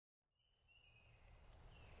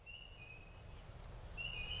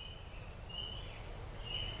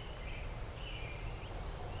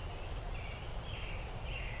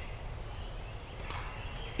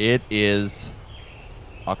It is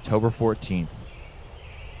October 14th,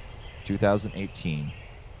 2018,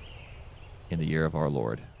 in the year of our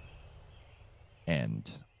Lord. And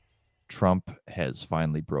Trump has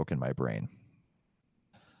finally broken my brain.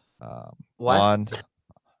 What?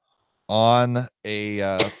 On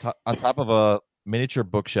top of a miniature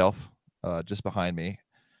bookshelf just behind me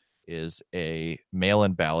is a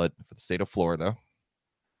mail-in ballot for the state of Florida.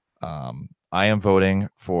 I am voting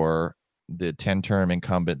for the 10-term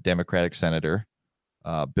incumbent Democratic Senator,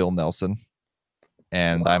 Bill Nelson.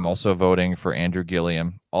 And I'm also voting for Andrew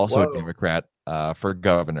Gilliam, also a Democrat, for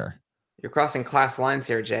governor. You're crossing class lines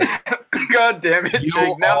here, Jake. God damn it,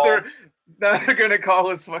 Jake. Now they're going to call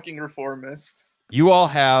us fucking reformists. You all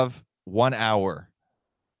have 1 hour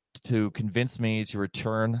to convince me to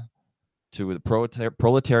return to the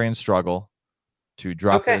proletarian struggle, to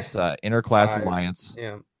drop this interclass alliance.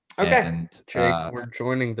 Yeah. Okay. And, Jake, we're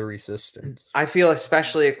joining the resistance. I feel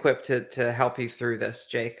especially equipped to help you through this,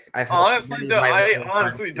 Jake. I honestly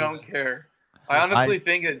don't care. I honestly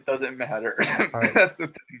think it doesn't matter. That's the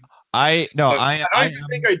thing. I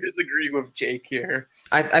think I disagree with Jake here.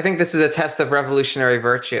 I think this is a test of revolutionary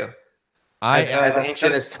virtue. As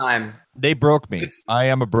ancient as time. They broke me. I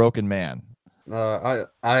am a broken man.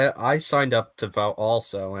 I signed up to vote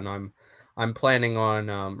also, and I'm planning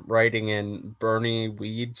on writing in Bernie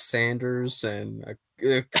Weed Sanders and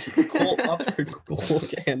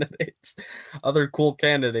other cool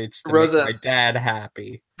candidates to Rosa, make my dad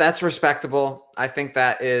happy. That's respectable. I think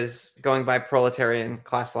that is going by proletarian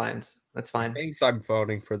class lines. That's fine. Thanks. I'm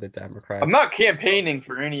voting for the Democrats. I'm not campaigning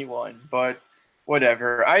for anyone, but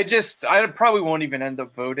whatever. I probably won't even end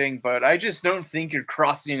up voting, but I just don't think you're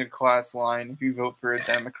crossing a class line if you vote for a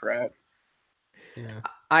Democrat. Yeah.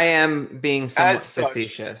 I am being somewhat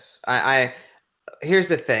facetious. I here's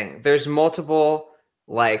the thing. There's multiple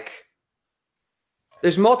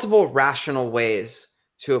rational ways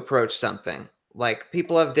to approach something. Like,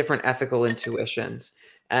 people have different ethical intuitions.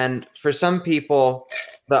 And for some people,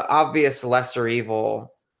 the obvious lesser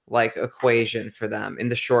evil equation for them in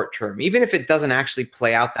the short term, even if it doesn't actually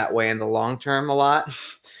play out that way in the long term a lot,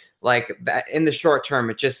 like that in the short term,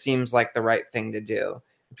 it just seems like the right thing to do.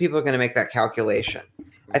 People are going to make that calculation.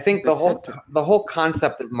 I think the whole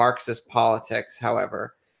concept of Marxist politics,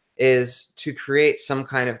 however, is to create some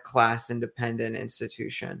kind of class independent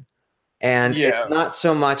institution. And it's not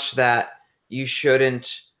so much that you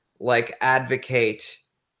shouldn't advocate,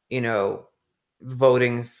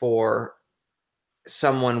 voting for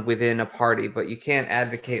someone within a party, but you can't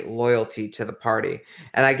advocate loyalty to the party.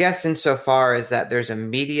 And I guess insofar as that there's a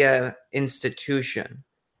media institution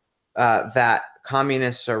that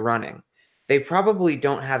communists are running, they probably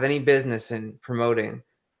don't have any business in promoting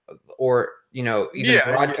or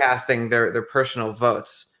broadcasting their personal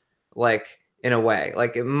votes, in a way.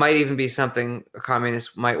 It might even be something a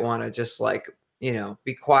communist might want to just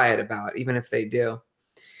be quiet about, even if they do.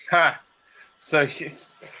 So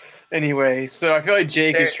anyway, so I feel like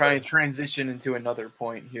Jake is trying to transition into another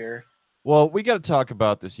point here. Well, we got to talk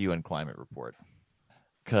about this UN climate report,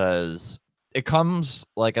 because it comes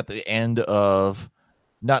at the end of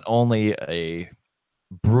not only a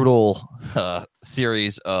brutal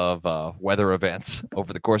series of weather events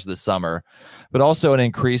over the course of the summer, but also an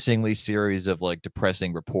increasingly series of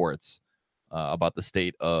depressing reports about the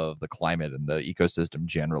state of the climate and the ecosystem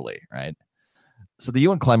generally, right? So the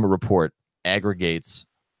UN climate report aggregates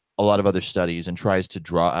a lot of other studies and tries to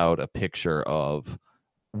draw out a picture of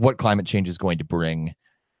what climate change is going to bring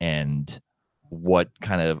and what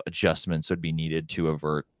kind of adjustments would be needed to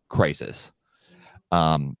avert crisis.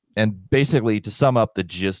 And basically, to sum up the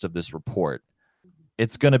gist of this report,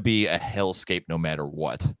 it's going to be a hellscape no matter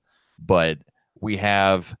what. But we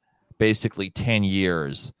have basically 10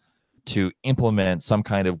 years to implement some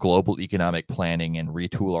kind of global economic planning and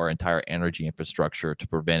retool our entire energy infrastructure to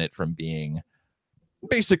prevent it from being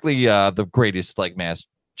basically the greatest mass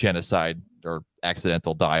genocide or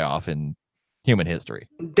accidental die-off in human history.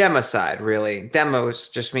 Democide, really. Demos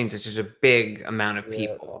just means it's just a big amount of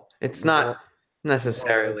people. It's not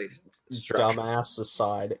necessarily dumbass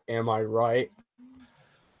aside. Am I right?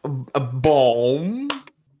 A bomb.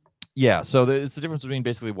 Yeah, so it's the difference between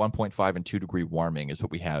basically 1.5 and 2 degree warming is what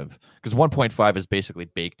we have, because 1.5 is basically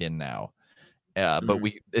baked in now. But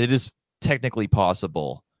it is technically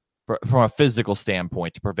possible from a physical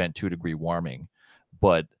standpoint to prevent 2 degree warming.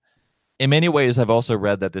 But in many ways, I've also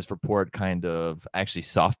read that this report kind of actually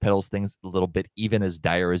soft pedals things a little bit, even as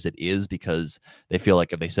dire as it is, because they feel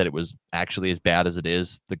like if they said it was actually as bad as it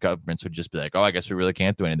is, the governments would just be like, oh, I guess we really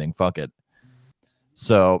can't do anything. Fuck it.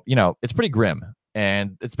 So, it's pretty grim.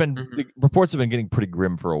 And it's been the reports have been getting pretty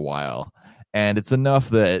grim for a while. and it's enough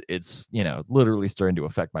that it's literally starting to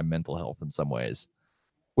affect my mental health in some ways,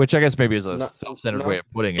 which I guess maybe is a self-centered way of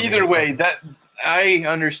putting it. Either way, that I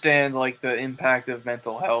understand like the impact of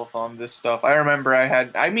mental health on this stuff. I remember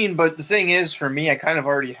but the thing is, for me, I kind of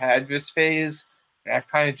already had this phase, and I've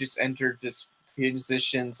kind of just entered this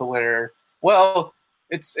position to where, well,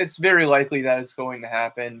 it's very likely that it's going to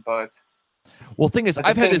happen, but thing is, at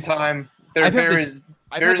the same time, there's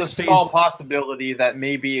a small possibility that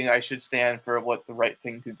maybe I should stand for what the right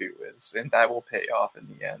thing to do is, and that will pay off in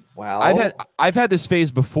the end. Well, I've had this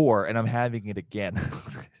phase before, and I'm having it again.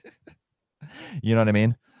 You know what I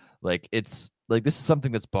mean? Like, it's like this is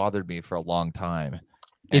something that's bothered me for a long time.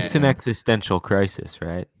 It's an existential crisis,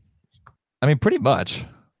 right? I mean, pretty much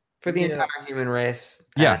for the entire human race.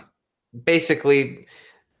 Yeah. Basically,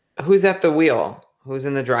 who's at the wheel? Who's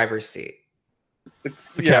in the driver's seat?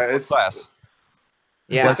 It's class.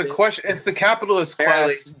 Yeah, it's a question. It's the capitalist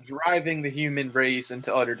class driving the human race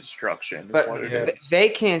into utter destruction. But they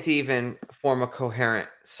can't even form a coherent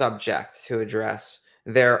subject to address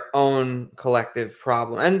their own collective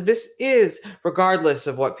problem. And this is, regardless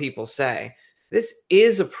of what people say, this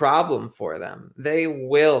is a problem for them. They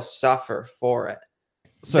will suffer for it.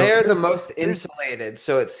 So they're the most insulated,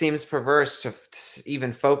 so it seems perverse to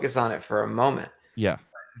even focus on it for a moment. Yeah.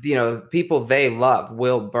 People they love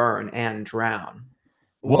will burn and drown.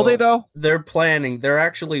 Will they, though? They're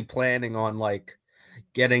actually planning on, like,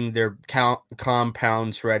 getting their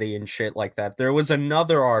compounds ready and shit like that. There was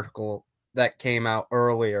another article that came out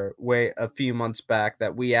earlier, a few months back,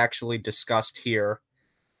 that we actually discussed here,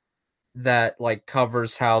 that like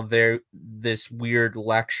covers how this weird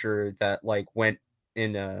lecture that like went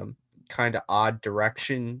in a kind of odd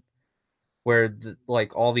direction, where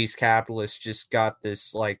like all these capitalists just got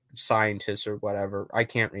this like scientists or whatever, I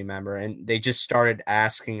can't remember, and they just started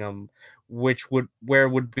asking them where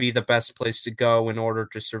would be the best place to go in order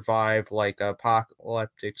to survive like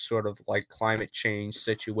apocalyptic sort of like climate change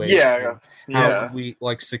situation. How do we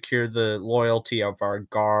like secure the loyalty of our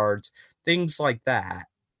guards, things like that.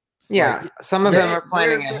 Some of them are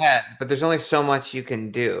planning ahead, but there's only so much you can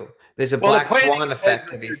do. There's a black swan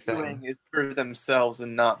effect to these things. It's for themselves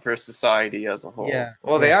and not for society as a whole.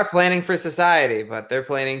 They are planning for society, but they're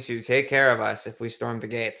planning to take care of us if we storm the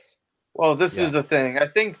gates. Well, this is the thing. I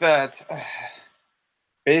think that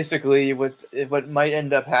basically what might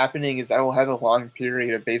end up happening is I will have a long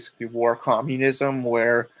period of basically war communism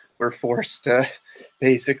where we're forced to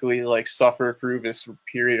basically like suffer through this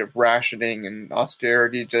period of rationing and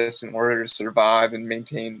austerity just in order to survive and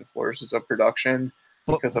maintain the forces of production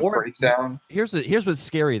because of breakdown. Here's what's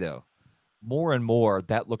scary though. More and more,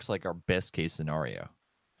 that looks like our best case scenario.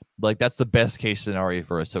 Like that's the best case scenario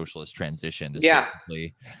for a socialist transition.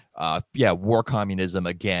 War communism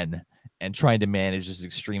again, and trying to manage this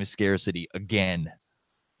extreme scarcity again.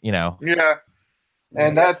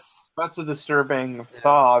 And that's a disturbing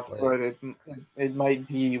thought, but it might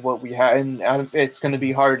be what we have, and it's going to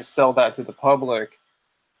be hard to sell that to the public.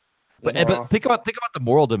 But think about the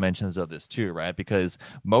moral dimensions of this too, right? Because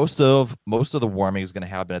most of the warming is going to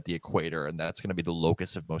happen at the equator, and that's going to be the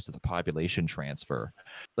locus of most of the population transfer.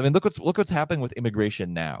 I mean, look what's happening with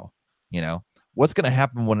immigration now. What's going to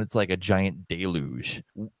happen when it's like a giant deluge?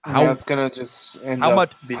 It's going to just how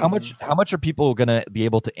much are people going to be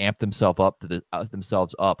able to amp themselves up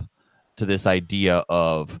to this idea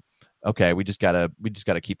of, okay, we just gotta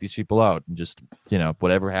keep these people out and just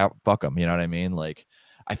fuck them. You know what I mean? Like,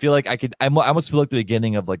 I feel like I almost feel like the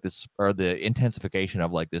beginning of like this, or the intensification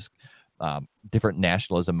of like this different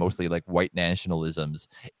nationalism, mostly like white nationalisms,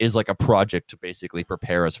 is like a project to basically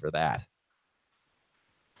prepare us for that.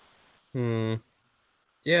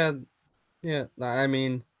 Yeah. I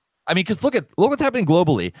mean, because look what's happening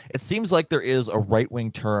globally. It seems like there is a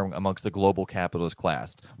right-wing term amongst the global capitalist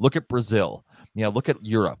class. Look at Brazil. Look at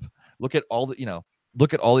Europe. Look at all the.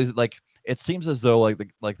 Look at all these. Like, it seems as though I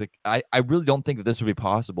really don't think that this would be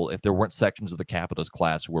possible if there weren't sections of the capitalist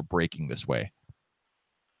class who were breaking this way.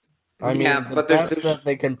 I mean, the best that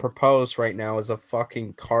they can propose right now is a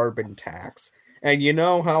fucking carbon tax. And you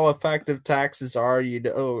know how effective taxes are,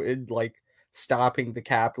 in like stopping the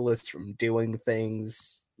capitalists from doing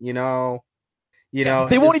things, they won't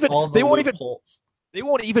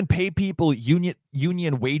even pay people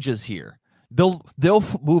union wages here. They'll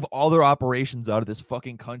move all their operations out of this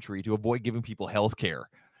fucking country to avoid giving people health care.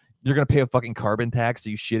 They're gonna pay a fucking carbon tax. Are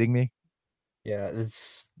you shitting me? Yeah,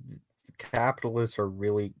 capitalists are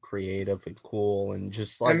really creative and cool, and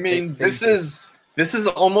just like this is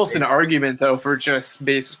almost an argument though for just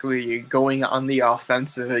basically going on the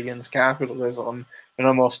offensive against capitalism and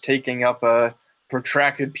almost taking up a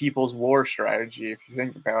protracted people's war strategy, if you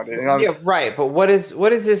think about it. And yeah, right. But what does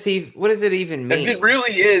this even what does it even mean? if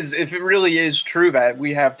it really is true that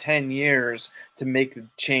we have 10 years to make the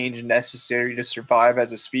change necessary to survive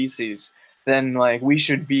as a species, then like we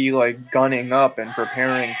should be like gunning up and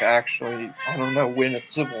preparing to actually, I don't know, win a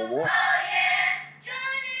civil war.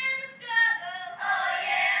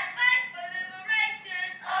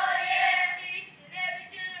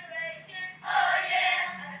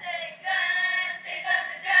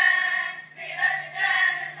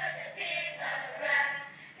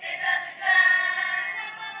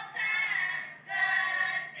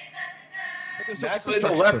 The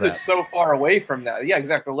left is so far away from that. Yeah,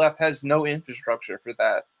 exactly. The left has no infrastructure for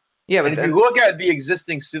that. Yeah, but if you look at the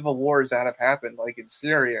existing civil wars that have happened, like in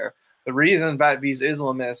Syria, the reason that these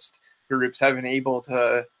Islamist groups have been able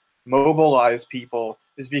to mobilize people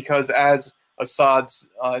is because as Assad's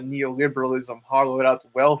neoliberalism hollowed out the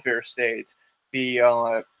welfare state,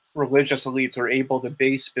 the religious elites were able to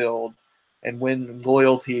base build and win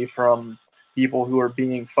loyalty from people who are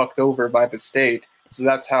being fucked over by the state. So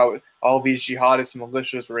that's how all these jihadist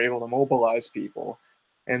militias were able to mobilize people.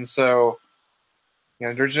 And so,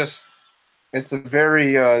 it's a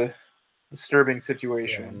very disturbing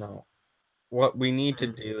situation. Yeah, no. What we need to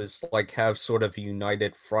do is like have sort of a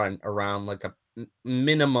united front around like a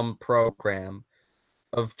minimum program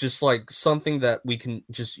of just like something that we can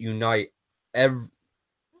just unite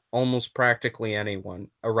almost practically anyone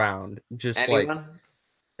around. Just anyone?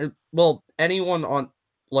 Anyone on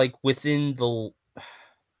like within the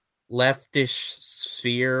leftish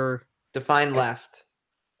sphere. Define left.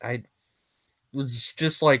 I was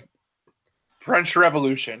just like French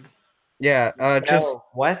Revolution. Yeah, just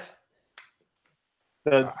what?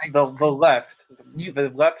 The left,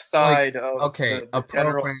 the left side of the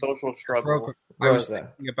general social struggle. I was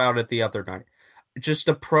thinking about it the other night. Just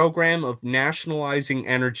a program of nationalizing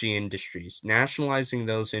energy industries, nationalizing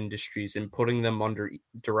those industries and putting them under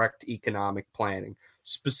direct economic planning,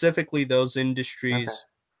 specifically those industries,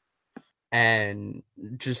 and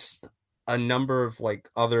just a number of like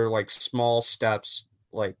other like small steps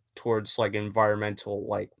like towards like environmental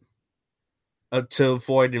like to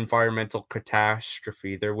avoid environmental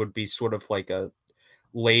catastrophe. There would be sort of like a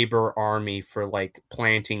labor army for like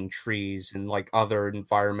planting trees and like other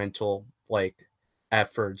environmental like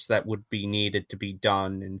efforts that would be needed to be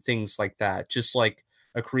done and things like that. Just like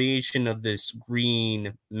a creation of this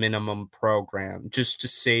green minimum program just to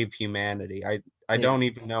save humanity. I don't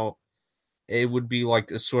even know. It would be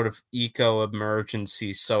like a sort of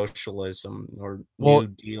eco-emergency socialism or New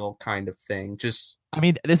Deal kind of thing. Just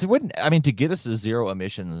to get us to zero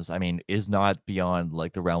emissions, is not beyond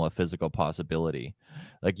like the realm of physical possibility.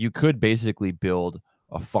 Like you could basically build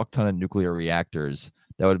a fuck ton of nuclear reactors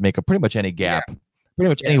that would make up pretty much any gap, pretty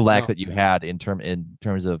much any lack that you had in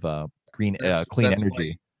terms of clean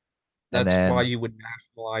energy. That's why you would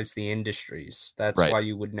nationalize the industries. That's why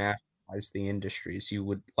you would nationalize the industries. You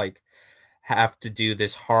would like have to do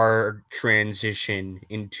this hard transition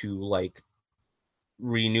into like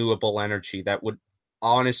renewable energy that would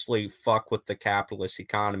honestly fuck with the capitalist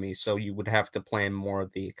economy. So you would have to plan more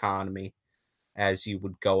of the economy as you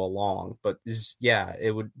would go along. But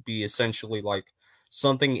it would be essentially like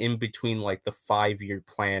something in between like the 5-year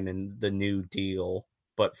plan and the New Deal,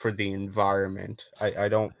 but for the environment. I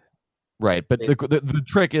don't. Right, but the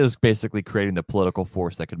trick is basically creating the political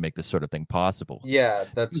force that could make this sort of thing possible. Yeah,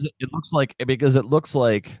 it looks like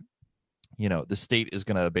the state is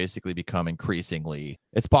going to basically become increasingly.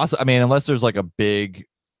 It's possible. Unless there's like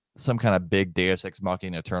some kind of big Deus Ex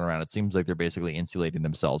Machina turnaround, it seems like they're basically insulating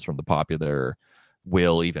themselves from the popular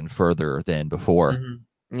will even further than before.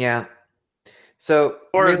 Mm-hmm. Yeah. So,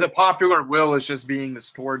 the popular will is just being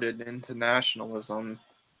distorted into nationalism.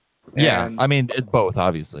 Yeah, it's both,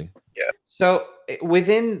 obviously. Yeah. So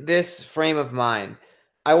within this frame of mind,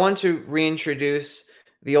 I want to reintroduce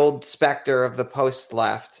the old specter of the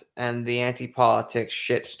post-left and the anti-politics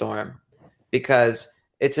shitstorm, because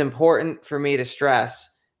it's important for me to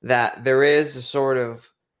stress that there is a sort of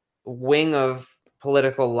wing of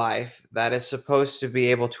political life that is supposed to be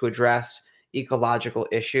able to address ecological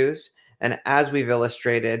issues. And as we've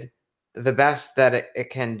illustrated, the best that it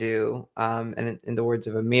can do, and in the words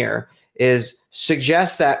of Amir, is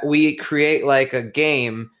suggest that we create like a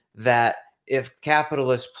game that if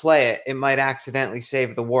capitalists play it, it might accidentally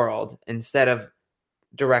save the world instead of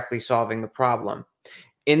directly solving the problem.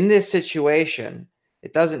 In this situation,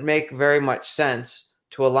 it doesn't make very much sense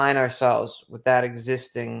to align ourselves with that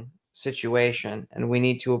existing situation. And we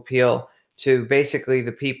need to appeal to basically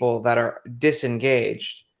the people that are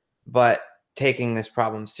disengaged, but taking this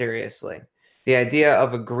problem seriously. the idea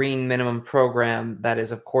of a green minimum program that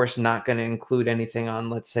is, of course, not going to include anything on,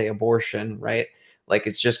 let's say, abortion, right? Like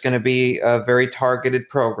it's just going to be a very targeted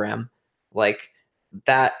program. Like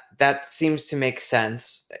that seems to make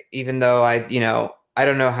sense, even though I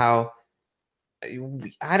don't know how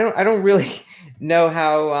I don't really know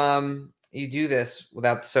how you do this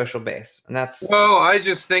without the social base, and that's Well, I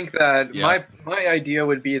just think that Yeah. my idea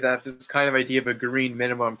would be that this kind of idea of a green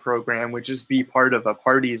minimum program would just be part of a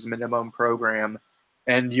party's minimum program,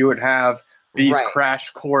 and you would have these right.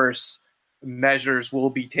 crash course measures will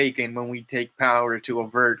be taken when we take power to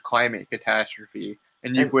avert climate catastrophe.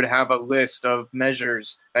 And you And- would have a list of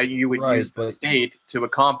measures that you would Right, use the but- state to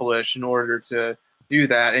accomplish in order to do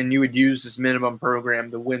that, and you would use this minimum program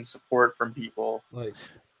to win support from people. Like,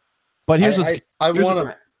 But here's what's I here's want to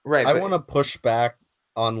Right, right. I but- want to push back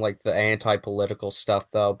on like the anti-political stuff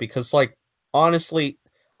though, because like honestly,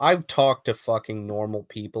 I've talked to fucking normal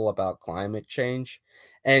people about climate change,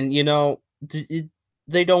 and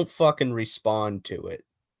they don't fucking respond to it.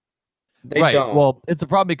 They right. don't. Well, it's a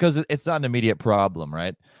problem because it's not an immediate problem,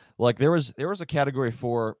 right? Like there was a Category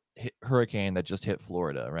 4 hurricane that just hit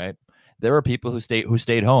Florida, right? There were people who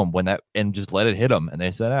stayed home when that and just let it hit them, and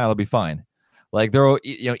they said, "Ah, it'll be fine." Like there, or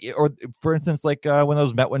for instance, like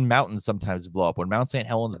when mountains sometimes blow up, when Mount St.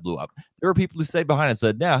 Helens blew up, there were people who stayed behind and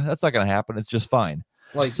said, "Nah, that's not going to happen. It's just fine."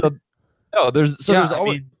 like So no, there's I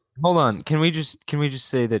always mean, hold on. Can we just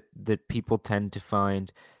say that people tend to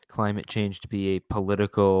find climate change to be a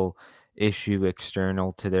political issue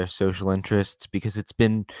external to their social interests because it's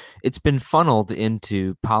been funneled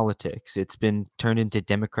into politics. It's been turned into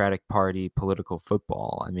Democratic Party political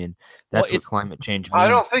football. I mean, Well, that's what it's- climate change means. I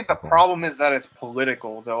don't to think the people. problem is that it's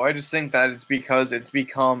political, though. I just think that it's because it's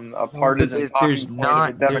become a partisan there's talking point not-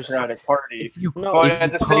 of the Democratic Party. If you, No, But if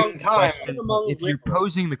at you the pose same the time, question- among if you're liberals,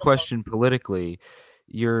 posing the question politically,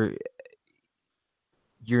 you're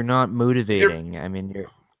not motivating. I mean, you're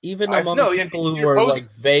even I- among no, if people who you're are post-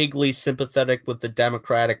 like vaguely sympathetic with the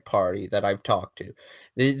Democratic Party that I've talked to,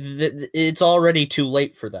 it's already too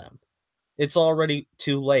late for them. It's already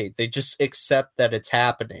too late. They just accept that it's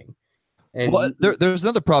happening. And well, there's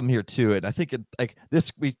another problem here too, and I think like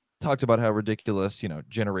this we talked about how ridiculous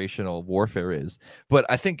generational warfare is, but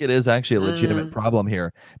I think it is actually a legitimate problem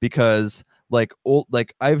here because like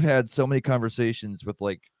I've had so many conversations with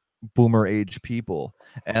like boomer age people,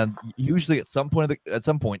 and usually at some point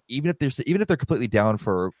even if they're completely down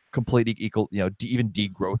for complete equal even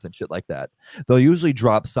degrowth and shit like that, they'll usually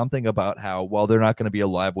drop something about how they're not going to be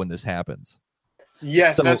alive when this happens.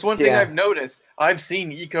 yes, So- that's one thing Yeah. I've noticed. I've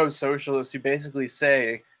seen eco-socialists who basically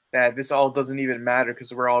say that this all doesn't even matter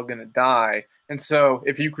because we're all going to die. And so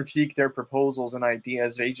if you critique their proposals and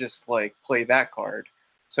ideas, they just like play that card.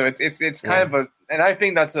 So it's kind of and I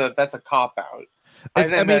think that's a cop out. They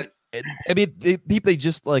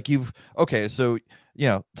just like so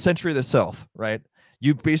Century of the Self, right?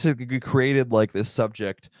 You basically created like this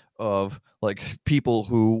subject of like people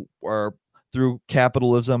who are through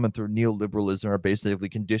capitalism and through neoliberalism are basically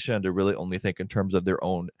conditioned to really only think in terms of their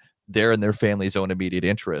and their family's own immediate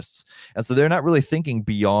interests, and so they're not really thinking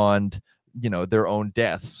beyond their own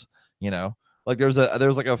deaths. Like there's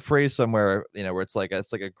like a phrase somewhere where it's like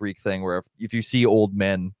a Greek thing where if you see old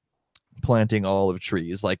men planting olive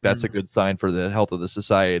trees, like that's a good sign for the health of the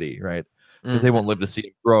society, right? Because they won't live to see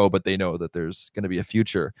it grow, but they know that there's going to be a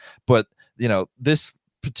future. But this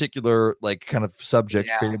particular like kind of subject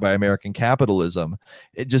created by American capitalism,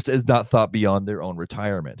 it just is not thought beyond their own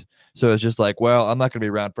retirement. So it's just like, well, I'm not going to be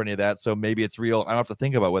around for any of that, so maybe it's real. I don't have to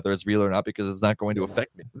think about whether it's real or not because it's not going to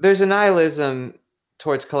affect me. There's a nihilism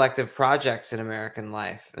towards collective projects in American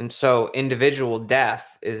life, and so individual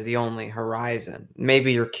death is the only horizon.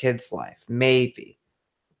 Maybe your kid's life, maybe.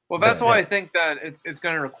 Well, that's why I think that it's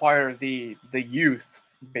going to require the youth,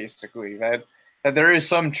 basically, that there is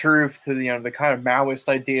some truth to the kind of Maoist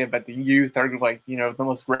idea that the youth are like the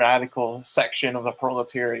most radical section of the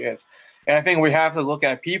proletariat, and I think we have to look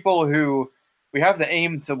at people who we have to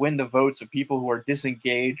aim to win the votes of people who are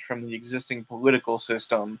disengaged from the existing political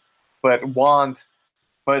system, but you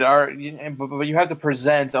have to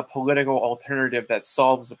present a political alternative that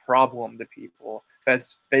solves the problem to people that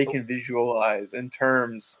they can visualize in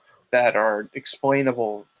terms that are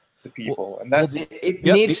explainable to people, and that's. It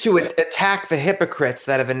needs to attack the hypocrites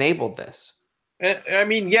that have enabled this. I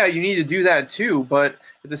mean, yeah, you need to do that too, but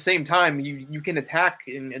at the same time, you can attack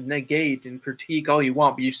and negate and critique all you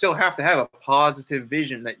want, but you still have to have a positive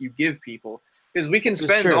vision that you give people, because we can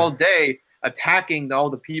spend all day attacking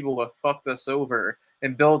all the people who have fucked us over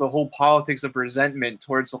and build a whole politics of resentment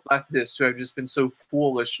towards the leftists who have just been so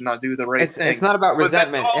foolish to not do the right thing. It's not about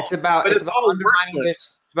resentment. It's about undermining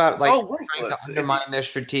worthless. It's about It's all trying to worthless. undermine their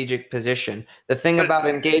strategic position. The thing about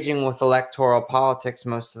engaging with electoral politics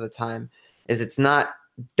most of the time is it's not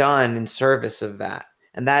done in service of that.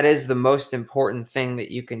 And that is the most important thing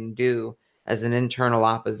that you can do as an internal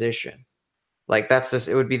opposition. Like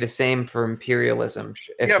it would be the same for imperialism.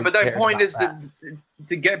 But that point is that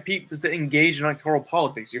to get people to engage in electoral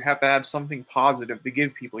politics, you have to have something positive to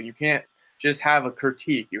give people. You can't just have a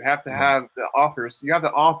critique. You have to have the offers. You have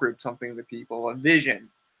to offer something to people, a vision.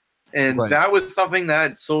 And that was something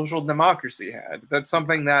that social democracy had. That's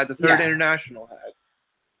something that the Third International had.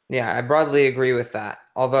 Yeah, I broadly agree with that.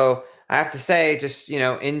 Although I have to say, just,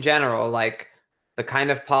 in general, like the kind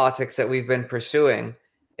of politics that we've been pursuing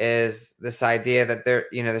is this idea that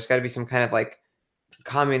there's got to be some kind of like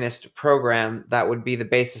communist program that would be the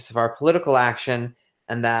basis of our political action.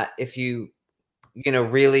 And that if you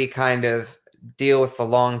really kind of deal with the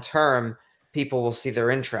long term, people will see their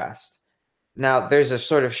interest. Now, there's a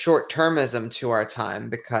sort of short-termism to our time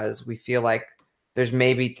because we feel like there's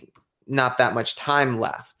maybe not that much time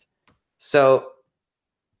left. So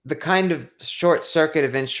the kind of short circuit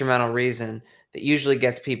of instrumental reason that usually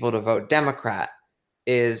gets people to vote Democrat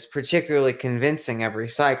is particularly convincing every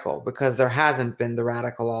cycle because there hasn't been the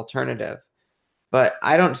radical alternative. But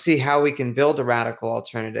I don't see how we can build a radical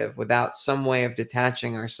alternative without some way of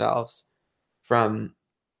detaching ourselves from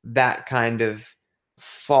that kind of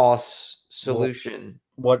false solution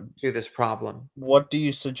to this problem. What do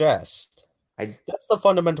you suggest? That's the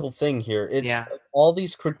fundamental thing here. It's like all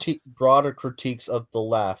these broader critiques of the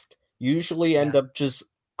left usually end up just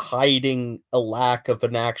hiding a lack of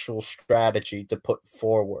an actual strategy to put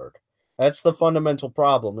forward. That's the fundamental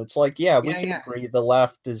problem. It's like, we can agree the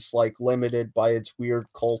left is like limited by its weird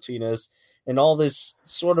cultiness and all this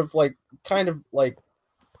sort of like kind of like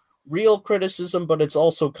real criticism, but it's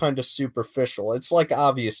also kind of superficial. It's like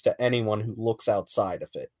obvious to anyone who looks outside of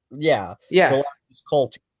it. The left is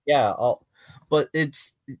culty. But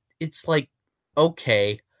it's like,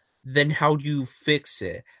 okay, then how do you fix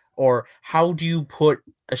it? Or how do you put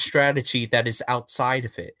a strategy that is outside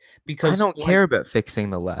of it? Because I don't care about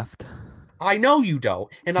fixing the left. I know you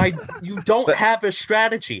don't, and you don't have a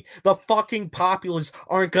strategy. The fucking populists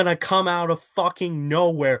aren't gonna come out of fucking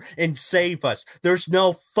nowhere and save us. There's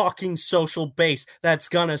no fucking social base that's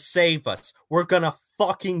gonna save us. We're gonna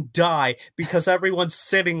fucking die because everyone's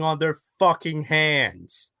sitting on their fucking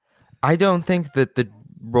hands. I don't think that the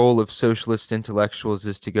role of socialist intellectuals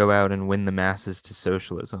is to go out and win the masses to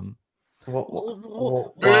socialism.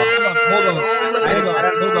 Hold on.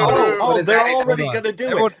 They're already gonna do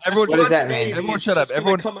it. What does that mean? Everyone shut up.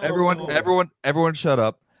 Everyone shut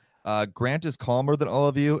up. Grant is calmer than all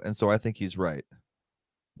of you, and so I think he's right.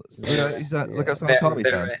 Look how someone's calm he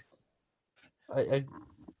sounds.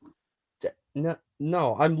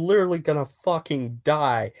 No, I'm literally gonna fucking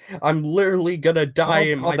die. I'm literally gonna die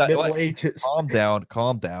in my middle ages.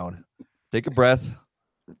 Calm down. Take a breath.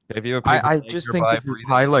 I just think this is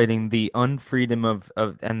highlighting the unfreedom of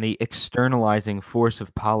and the externalizing force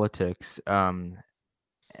of politics.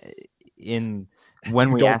 In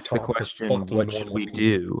when we ask the question, what should we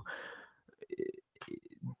do?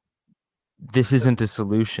 This isn't a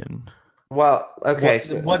solution. Well, okay.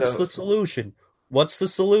 What's the solution? What's the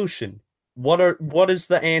solution? What is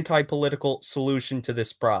the anti-political solution to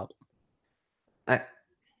this problem? I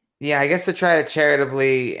guess to try to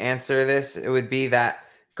charitably answer this, it would be that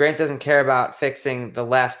Grant doesn't care about fixing the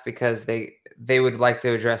left because they would like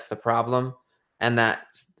to address the problem, and that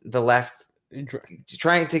the left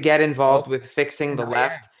trying to get involved with fixing the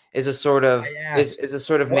left is a sort of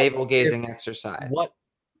navel gazing exercise.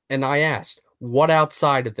 And I asked, what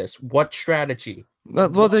outside of this? What strategy?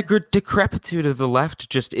 Well, the decrepitude of the left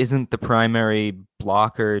just isn't the primary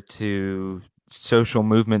blocker to social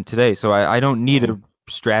movement today. So I don't need a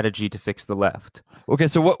strategy to fix the left. Okay,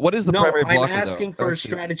 so what is the primary blocker? I'm asking for a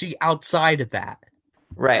strategy outside of that.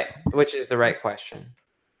 Right, which is the right question.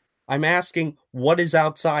 I'm asking what is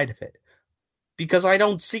outside of it. Because I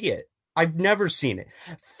don't see it. I've never seen it.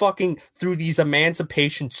 Fucking through these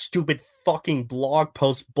emancipation stupid fucking blog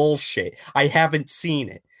post bullshit. I haven't seen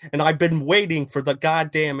it. And I've been waiting for the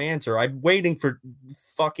goddamn answer. I'm waiting for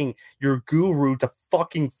fucking your guru to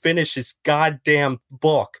fucking finish his goddamn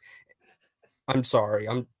book. I'm sorry.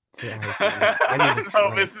 I need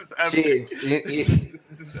to this is epic. Jeez,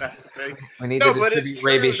 This is epic. We need to distribute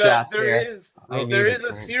rabies shots here. There is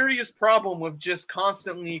a serious problem with just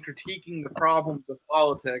constantly critiquing the problems of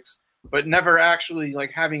politics, but never actually like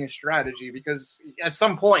having a strategy. Because at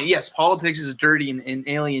some point, yes, politics is dirty and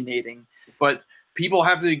alienating, but people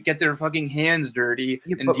have to get their fucking hands dirty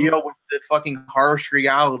Yeah, and but- deal with the fucking harsh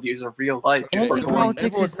realities of real life. if we're going-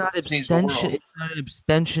 Anti-politics is not to change the world. abstention. It's not an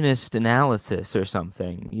abstentionist analysis or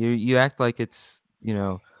something. You act like it's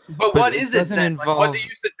But But what it is it doesn't then? Like, what do involve-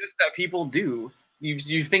 you suggest that people do?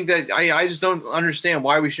 You think that I just don't understand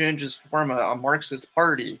why we shouldn't just form a Marxist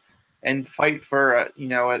party and fight for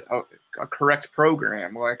a correct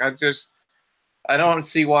program. Like I don't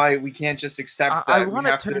see why we can't just accept I that we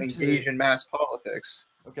wanna have to turn to- engage in mass politics.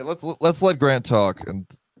 Okay, let's let Grant talk. And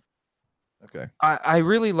okay, I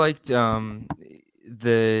really liked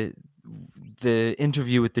the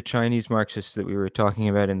interview with the Chinese Marxists that we were talking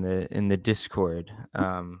about in the Discord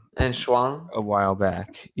And Shuang. a while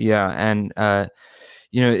back. Yeah, and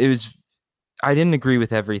it was. I didn't agree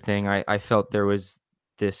with everything. I felt there was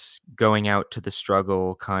this going out to the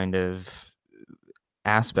struggle kind of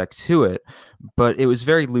aspect to it, but it was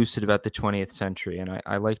very lucid about the 20th century, and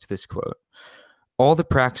I liked this quote. All the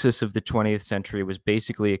praxis of the 20th century was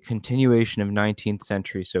basically a continuation of 19th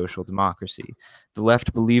century social democracy. The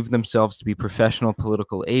left believed themselves to be professional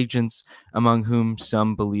political agents, among whom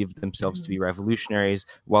some believed themselves to be revolutionaries,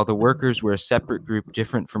 while the workers were a separate group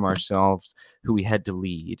different from ourselves who we had to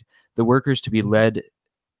lead. The workers to be led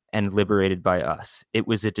and liberated by us. It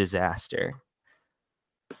was a disaster.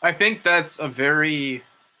 I think that's a very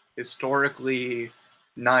historically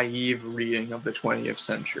naive reading of the 20th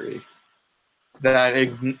century.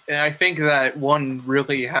 And I think that one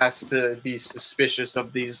really has to be suspicious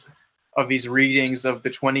of these readings of the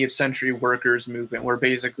 20th century workers movement, where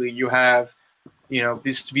basically you have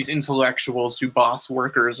these intellectuals who boss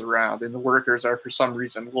workers around, and the workers are for some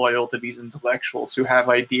reason loyal to these intellectuals who have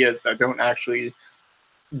ideas that don't actually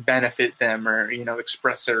benefit them or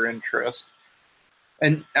express their interest.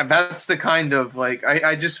 And that's the kind of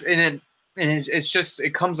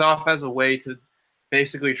it comes off as a way to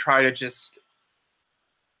basically try to just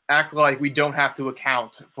act like we don't have to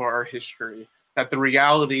account for our history, that the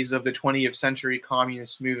realities of the 20th century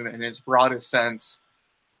communist movement in its broadest sense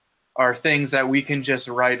are things that we can just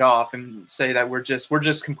write off and say that we're just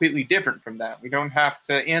completely different from that. We don't have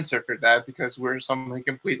to answer for that because we're something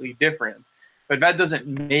completely different. But that doesn't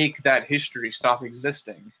make that history stop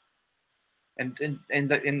existing. And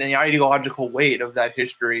the ideological weight of that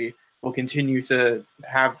history will continue to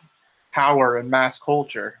have power in mass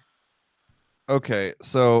culture. okay.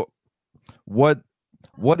 So, what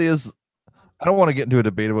is? I don't want to get into a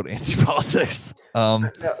debate about anti-politics. No,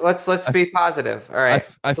 let's be positive. All right.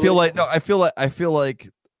 I feel like because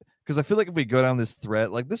I feel like if we go down this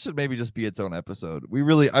thread, like this should maybe just be its own episode.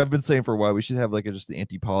 I've been saying for a while we should have just the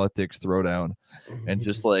anti-politics throwdown and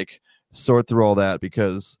just sort through all that,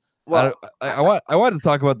 because Well, I wanted to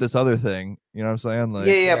talk about this other thing. You know what I'm saying? Like,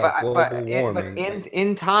 but global warming.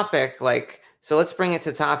 in topic, so let's bring it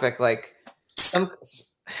to topic,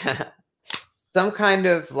 some kind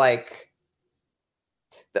of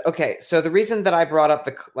okay. So the reason that I brought up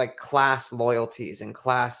the class loyalties and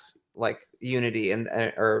class unity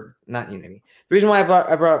or not unity, the reason why I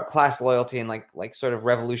brought up class loyalty and like sort of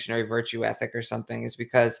revolutionary virtue ethic or something is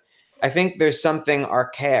because I think there's something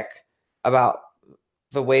archaic about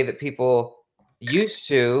the way that people used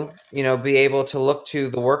to, be able to look to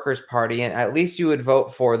the Workers' Party, and at least you would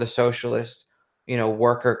vote for the socialist,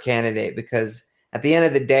 worker candidate, because at the end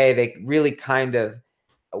of the day, they really kind of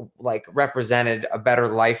represented a better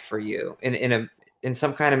life for you in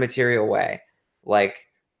some kind of material way. I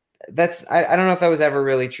don't know if that was ever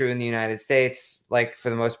really true in the United States, for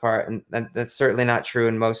the most part, and that's certainly not true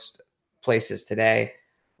in most places today.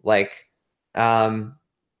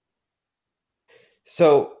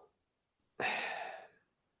 So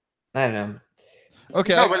I don't know.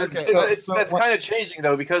 okay, No, but okay. that's kind of changing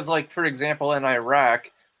though, because for example, in Iraq,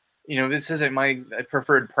 this isn't my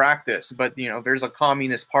preferred practice, but there's a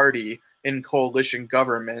communist party in coalition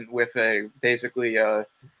government with basically a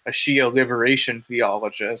Shia liberation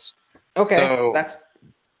theologist. Okay, So,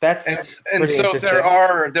 that's and pretty so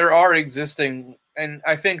interesting. there are existing, and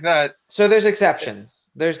I think that So there's exceptions.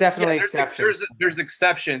 There's definitely there's exceptions. there's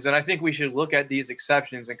exceptions, and I think we should look at these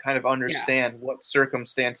exceptions and kind of understand what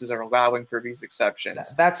circumstances are allowing for these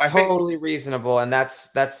exceptions. That's I think- totally reasonable, and that's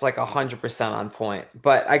 100% on point.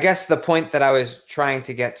 But I guess the point that I was trying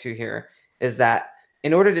to get to here is that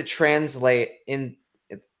in order to translate in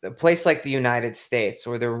a place like the United States,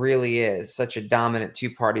 where there really is such a dominant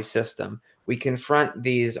two-party system, we confront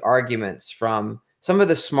these arguments from some of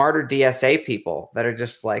the smarter DSA people that are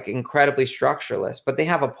just incredibly structuralist, but they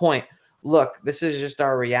have a point. Look, this is just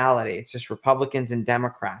our reality. It's just Republicans and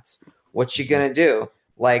Democrats. What you gonna do?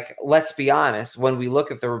 Let's be honest. When we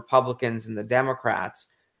look at the Republicans and the Democrats,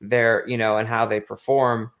 they're and how they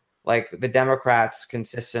perform, like the Democrats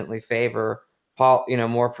consistently favor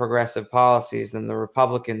more progressive policies than the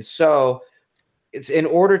Republicans. So it's in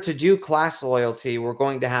order to do class loyalty, we're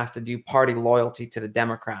going to have to do party loyalty to the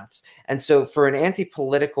Democrats. And so for an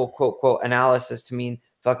anti-political quote, quote, analysis to mean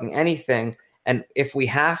fucking anything, and if we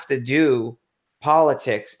have to do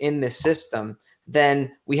politics in this system,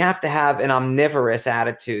 then we have to have an omnivorous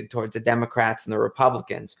attitude towards the Democrats and the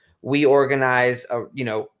Republicans. We organize,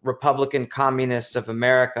 Republican Communists of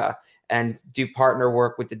America and do partner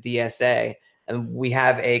work with the DSA. And we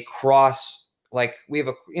have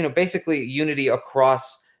basically unity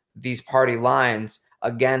across these party lines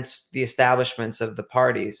against the establishments of the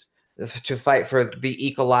parties to fight for the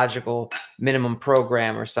ecological minimum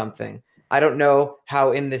program or something. I don't know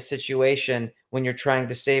how in this situation, when you're trying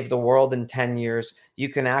to save the world in 10 years, you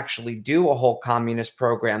can actually do a whole communist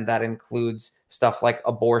program that includes stuff like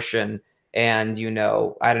abortion and,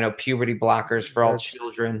 puberty blockers for all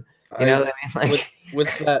children. You know what I mean? Like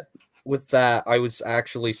with that, I was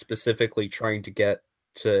actually specifically trying to get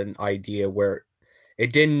to an idea where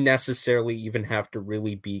it didn't necessarily even have to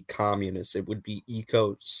really be communist. It would be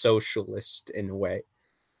eco-socialist in a way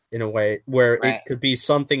where Right. it could be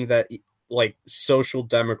something that like social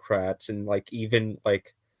democrats and like even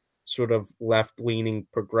like sort of left-leaning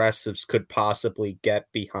progressives could possibly get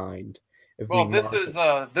behind.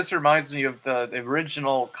 This reminds me of the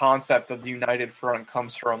original concept of the United Front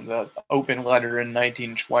comes from the open letter in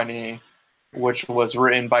 1920, which was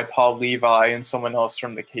written by Paul Levi and someone else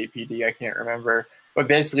from the KPD, I can't remember. But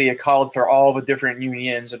basically it called for all the different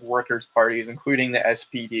unions and workers' parties, including the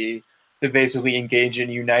SPD, to basically engage in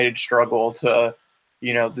a united struggle to,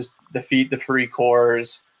 defeat the free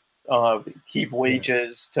corps, keep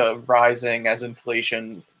wages to rising as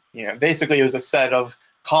inflation. Basically it was a set of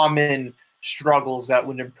common struggles that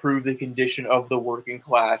would improve the condition of the working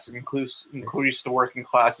class, increase the working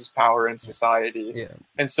class's power in society. Yeah.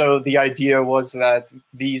 And so the idea was that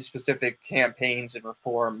these specific campaigns and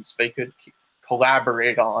reforms they could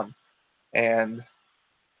collaborate on and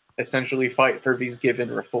essentially fight for these given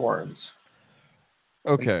reforms.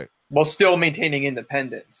 Okay. While still maintaining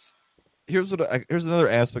independence. Here's another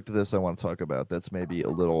aspect of this I want to talk about that's maybe a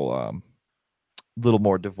little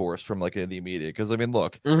more divorced from like the immediate, because I mean,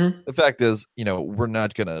 look, the fact is, we're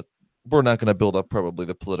not gonna build up probably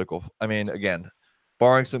the political. I mean, again,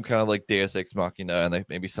 barring some kind of like Deus Ex Machina and like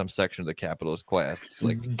maybe some section of the capitalist class,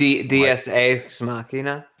 like Deus Ex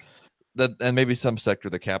Machina. That, and maybe some sector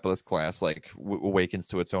of the capitalist class like awakens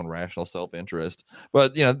to its own rational self-interest,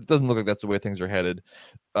 but it doesn't look like that's the way things are headed.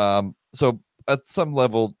 So at some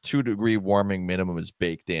level, 2-degree warming minimum is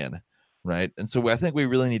baked in, right? And so I think we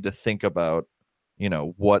really need to think about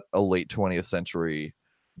what a late 20th century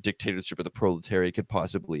dictatorship of the proletariat could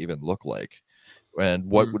possibly even look like, and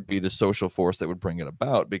what would be the social force that would bring it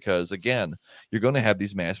about. Because again, you're going to have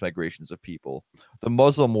these mass migrations of people. The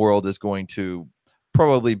Muslim world is going to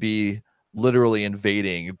probably be literally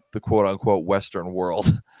invading the quote unquote Western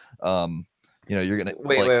world. You're going to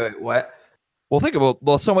wait, what? Well, think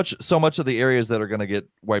about so much of the areas that are going to get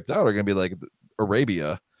wiped out are going to be like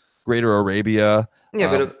Arabia, Greater Arabia. Yeah,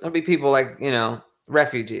 but it'll be people like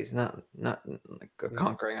refugees, not like a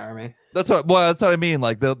conquering army. That's what I mean.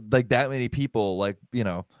 Like that many people, like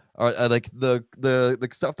are like the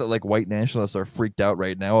stuff that like white nationalists are freaked out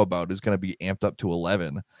right now about is going to be amped up to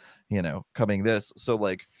 11. Coming this. So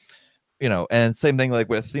like, and same thing like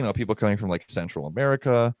with people coming from like Central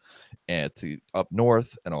America and to up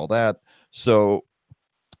north and all that. So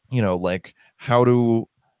like how do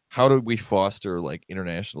we foster like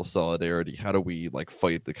international solidarity? How do we like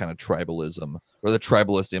fight the kind of tribalism or the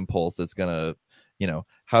tribalist impulse that's gonna,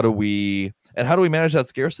 how do we manage that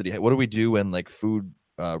scarcity? What do we do when like food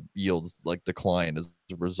yields like decline as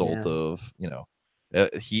a result of, what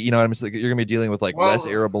I'm saying? You're gonna be dealing with like less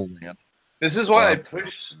arable land. This is why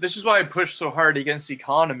I push so hard against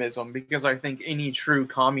economism, because I think any true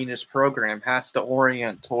communist program has to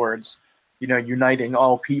orient towards uniting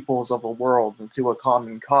all peoples of the world into a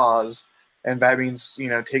common cause. And that means,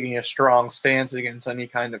 taking a strong stance against any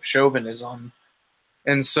kind of chauvinism.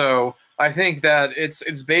 And so I think that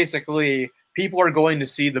it's basically people are going to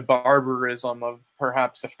see the barbarism of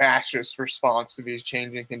perhaps a fascist response to these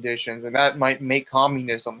changing conditions. And that might make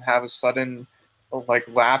communism have a sudden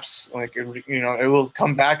lapse, it will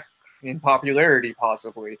come back in popularity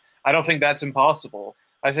possibly. I don't think that's impossible.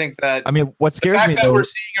 I think that what scares me that we're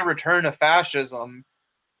seeing a return of fascism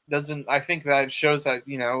I think that shows that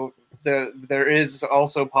there is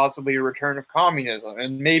also possibly a return of communism,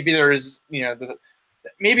 and maybe there is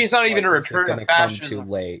maybe it's not even a return of fascism. Come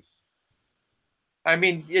too late. I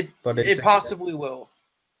mean, it possibly will.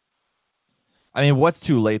 I mean, what's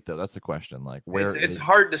too late though? That's the question. Like, where It's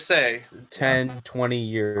hard to say. 10, 20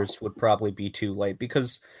 years would probably be too late,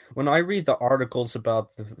 because when I read the articles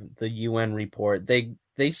about the UN report,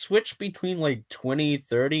 they switch between like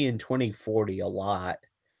 2030 and 2040 a lot.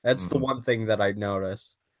 That's the one thing that I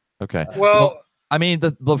noticed. Okay. Well, I mean,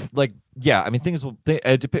 the like, yeah. I mean, things will.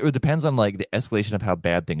 It depends on like the escalation of how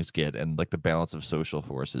bad things get and like the balance of social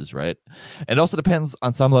forces, right? It also depends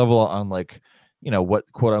on some level on like,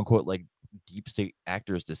 what quote unquote like deep state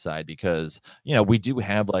actors decide, because we do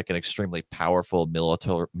have like an extremely powerful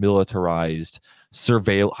militarized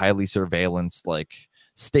highly surveillance like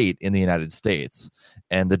state in the United States,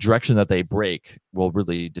 and the direction that they break will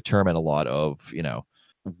really determine a lot of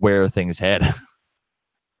where things head.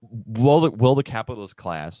 Will the capitalist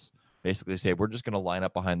class basically say, we're just going to line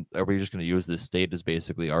up behind, or we're just going to use this state as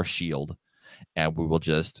basically our shield, and we will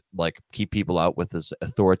just like keep people out with as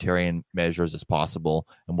authoritarian measures as possible,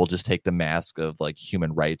 and we'll just take the mask of like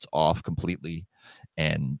human rights off completely?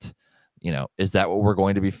 And is that what we're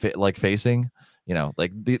going to be facing?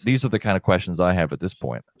 These are the kind of questions I have at this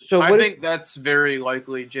point. So I think that's very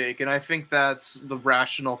likely, Jake, and I think that's the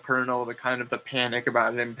rational kernel, the kind of the panic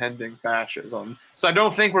about impending fascism. So I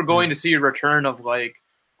don't think we're going to see a return of like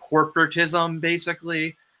corporatism,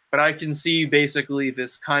 basically, but I can see basically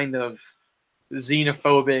this kind of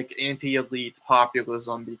xenophobic, anti-elite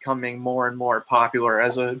populism becoming more and more popular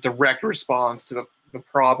as a direct response to the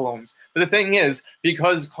problems. But the thing is,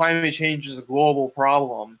 because climate change is a global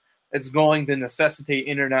problem, it's going to necessitate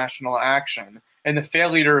international action, and the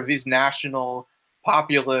failure of these national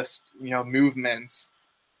populist, movements,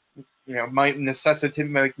 might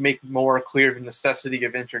make more clear the necessity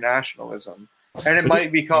of internationalism, and it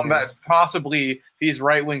might become that possibly these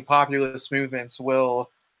right-wing populist movements will,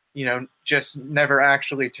 just never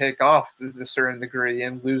actually take off to a certain degree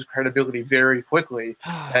and lose credibility very quickly.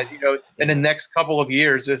 And in the next couple of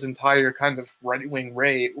years, this entire kind of right-wing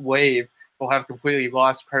wave will have completely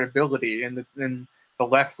lost credibility, and the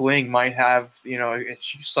left wing might have a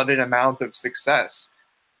sudden amount of success.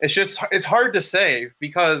 It's hard to say,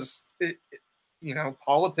 because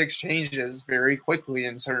politics changes very quickly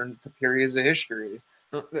in certain periods of history.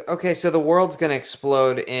 Okay, so the world's going to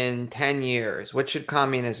explode in 10 years. What should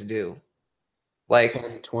communists do? Like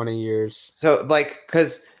 10, 20 years. So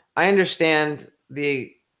because I understand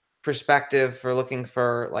the perspective for looking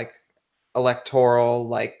for like electoral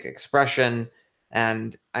like expression,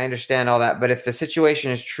 and I understand all that, but if the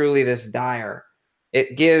situation is truly this dire,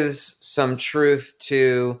 it gives some truth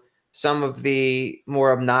to some of the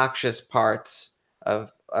more obnoxious parts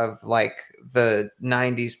of like the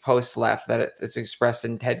 90s post-left that it's expressed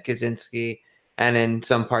in Ted Kaczynski and in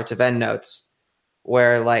some parts of EndNotes,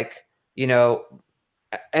 where like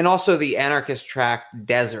and also the anarchist track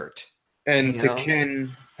Desert and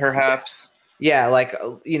Tekin, perhaps. Yeah, like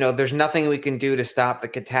there's nothing we can do to stop the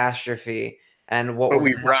catastrophe, and but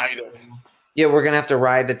we ride it. Yeah, we're gonna have to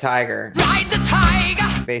ride the tiger. Ride the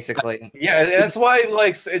tiger, basically. Yeah, that's why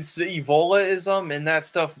like it's Evolaism, and that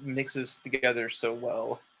stuff mixes together so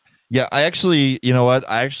well. Yeah, I actually,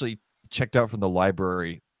 I actually checked out from the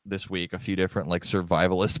library this week a few different like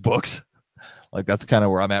survivalist books. Like that's kind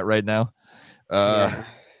of where I'm at right now.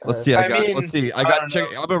 Let's see. I'm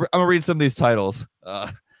gonna read some of these titles.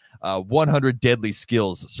 100 Deadly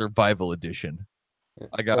Skills Survival Edition.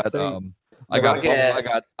 I got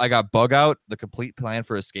Bug Out, the complete plan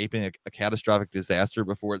for escaping a catastrophic disaster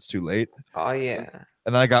before it's too late. Oh yeah.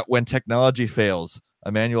 And then I got When Technology Fails,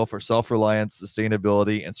 a manual for self-reliance,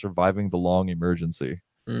 sustainability, and surviving the long emergency.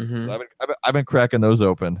 Mm-hmm. So I've been cracking those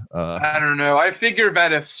open. I don't know. I figure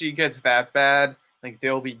that if she gets that bad, like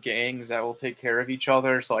there'll be gangs that will take care of each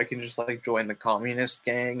other, so I can just like join the communist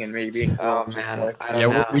gang and maybe. Oh just, man, like, I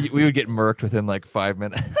don't know. We would get murked within like 5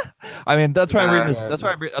 minutes. I mean, that's why I'm reading this.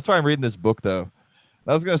 That's why I'm reading this book, though.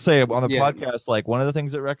 I was gonna say on the podcast, like one of the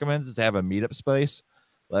things it recommends is to have a meetup space.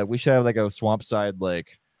 Like we should have like a swamp side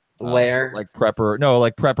like lair, like prepper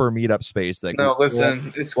meetup space. Like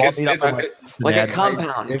listen, it's like a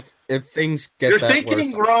compound. If things get you're that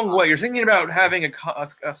thinking worse, wrong way. You're thinking about having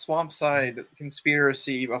a swamp side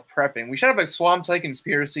conspiracy of prepping. We should have a swamp side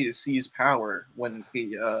conspiracy to seize power when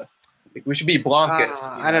the we should be blankets.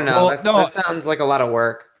 I don't know. That sounds like a lot of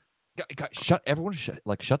work. Shut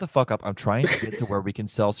the fuck up. I'm trying to get to where we can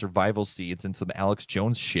sell survival seeds and some Alex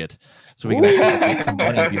Jones shit so we can make some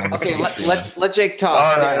money. Okay, let Jake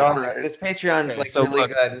talk. All right. This Patreon's really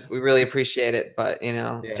good. We really appreciate it, but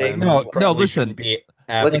Jake. No, listen.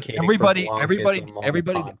 everybody.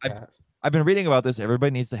 I've been reading about this.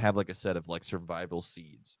 Everybody needs to have like a set of like survival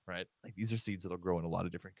seeds, right? Like these are seeds that'll grow in a lot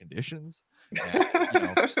of different conditions. And,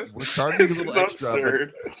 we're charging a This little is extra.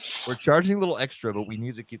 absurd. We're charging a little extra, but we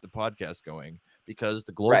need to keep the podcast going because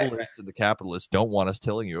the Right. globalists and the capitalists don't want us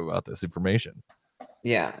telling you about this information.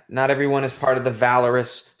 Yeah, not everyone is part of the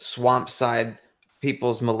valorous swamp side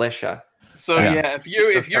people's militia. So Yeah. yeah,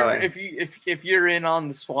 if you're in on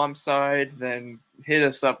the swamp side, then hit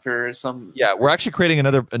us up for some. Yeah, we're actually creating a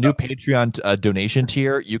new Patreon donation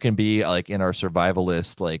tier. You can be like in our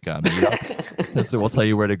survivalist like meetup. So we'll tell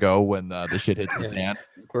you where to go when the shit hits the fan.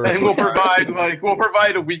 And we'll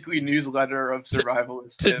provide a weekly newsletter of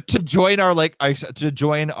survivalist tips. To join our New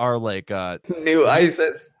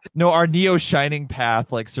ISIS. our Neo Shining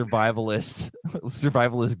Path like survivalist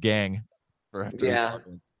gang. For after the Yeah.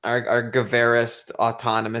 apocalypse. Our Gavarist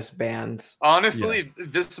autonomous bands. Honestly,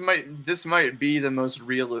 this might be the most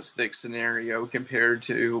realistic scenario compared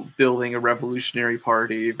to building a revolutionary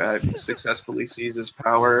party that successfully seizes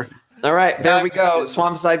power. All right, there we go.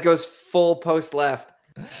 Swamp side goes full post left.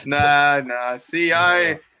 Nah. See,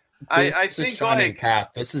 I This is think Shining like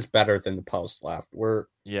Path. This is better than the post left. We're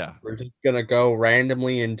just gonna go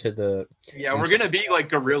randomly into the. yeah, we're gonna be like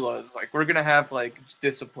gorillas. Like we're gonna have like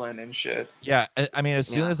discipline and shit. Yeah, I mean, as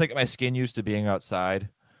soon Yeah. as like my skin used to being outside,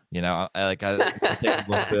 I take a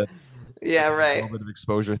little Yeah, a right. little bit of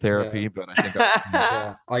exposure therapy, but I think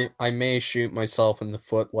Yeah, I may shoot myself in the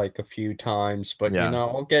foot like a few times, but Yeah.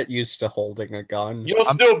 I'll get used to holding a gun. You'll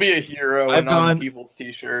still be a hero I've and on gone- people's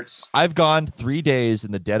t-shirts. I've gone 3 days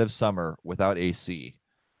in the dead of summer without AC,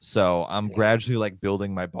 so I'm Yeah. gradually like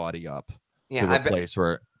building my body up Yeah, to I a bet. place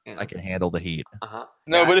where Yeah. I can handle the heat. Uh-huh.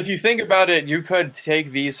 No, Yeah. but if you think about it, you could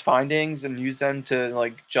take these findings and use them to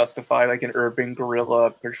like justify like an urban guerrilla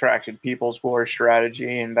protracted people's war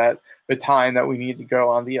strategy, and that the time that we need to go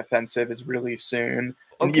on the offensive is really soon.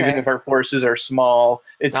 And even Okay. if our forces are small,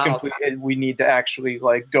 it's Not all complete. We need to actually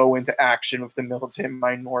like go into action with the militant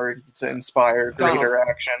minority to inspire Donald, greater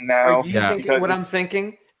action Are now. you Yeah. thinking Because what I'm it's-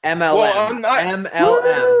 thinking? MLM. Well, I'm not-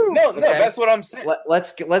 MLM. No, Okay. that's what I'm saying.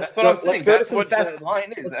 Let's That's go. what I'm Let's saying. go to That's some what the festivals.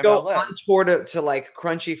 line is. Let's go MLM. on tour to like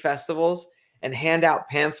crunchy festivals and hand out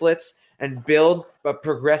pamphlets and build a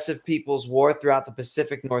progressive people's war throughout the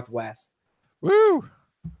Pacific Northwest. Woo!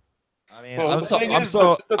 I mean, Well, I'm the so, thing I'm is,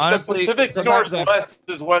 so the honestly. Pacific sometimes Northwest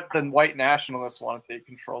is what the white nationalists want to take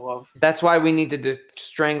control of. That's why we need to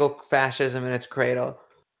strangle fascism in its cradle.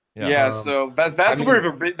 Yeah, Um, so that's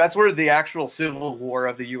I where the actual civil war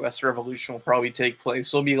of the U.S. Revolution will probably take place.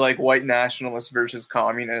 It'll be like white nationalists versus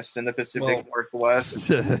communists in the Pacific Well, Northwest.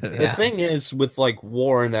 The Yeah. thing is with like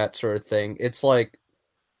war and that sort of thing, it's like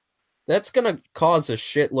that's gonna cause a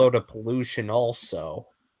shitload of pollution also.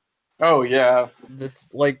 Oh yeah, That's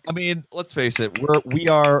like I mean, let's face it. We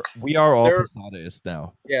are all There- Posadaists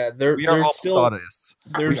now. yeah, We are all Posadaists.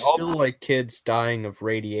 there's we all- still like kids dying of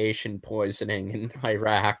radiation poisoning in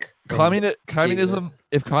Iraq. from- Communism.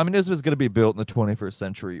 If communism is going to be built in the 21st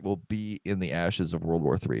century, it will be in the ashes of World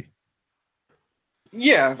War III.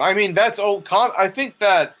 yeah. I mean, that's old. I think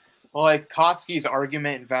that like Kautsky's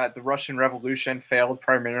argument that the Russian Revolution failed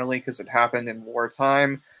primarily because it happened in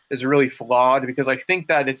wartime is really flawed, because I think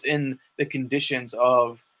that it's in the conditions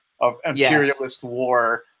of imperialist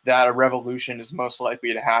war that a revolution is most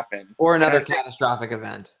likely to happen. Or another And I think- catastrophic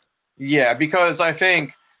event. Yeah, because I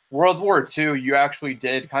think World War II, you actually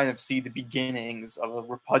did kind of see the beginnings of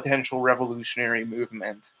a potential revolutionary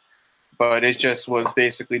movement, but it just was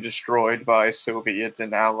basically destroyed by Soviet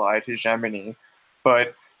and Allied hegemony.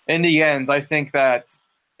 But in the end, I think that,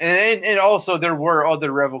 and also there were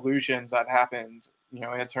other revolutions that happened,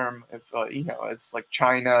 in terms of, it's like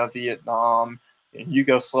China, Vietnam, and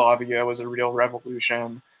Yugoslavia was a real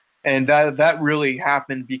revolution. And that really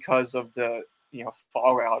happened because of the,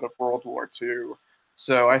 fallout of World War II.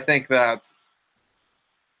 So I think that,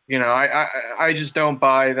 I just don't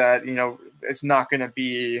buy that, it's not going to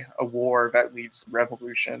be a war that leads to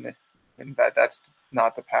revolution, and that's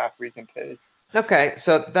not the path we can take. Okay,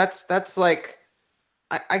 so that's like,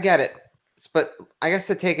 I get it. But I guess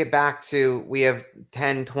to take it back to, we have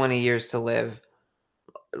 10, 20 years to live.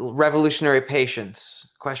 Revolutionary patience,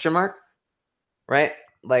 question mark? Right?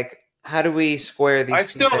 Like, how do we square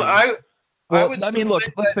these two things? Well, would I mean, still look,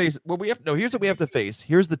 think let's that- face. Well, here's what we have to face.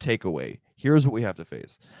 Here's the takeaway. Here's what we have to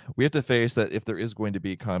face. We have to face that if there is going to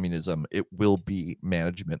be communism, it will be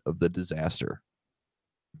management of the disaster.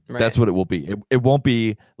 Right. That's what it will be. It won't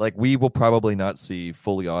be like, we will probably not see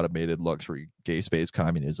fully automated luxury gay space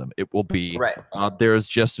communism. It will be right. There's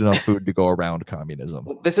just enough food to go around communism.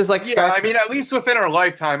 This is like Yeah, Star I mean, at least within our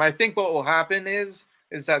lifetime, I think what will happen is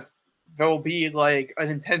that there'll be like an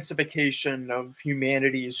intensification of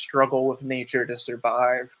humanity's struggle with nature to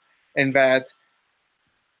survive, and that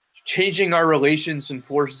changing our relations and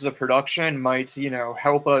forces of production might,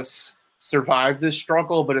 help us survive this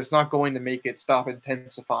struggle, but it's not going to make it stop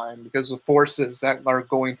intensifying because the forces that are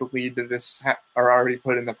going to lead to this are already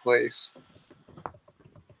put into place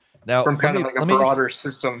Now, from kind of like a broader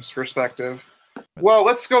systems perspective. Well,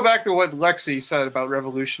 let's go back to what Lexi said about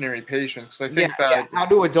revolutionary patience. I think how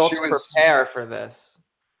do adults prepare for this?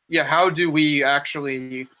 Yeah, how do we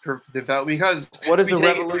actually develop? Because what is a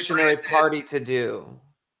revolutionary party to do?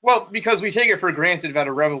 Well, because we take it for granted that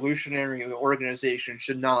a revolutionary organization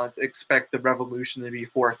should not expect the revolution to be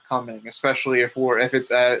forthcoming, especially if it's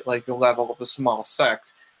at like the level of a small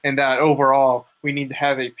sect, and that overall we need to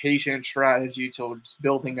have a patient strategy towards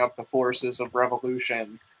building up the forces of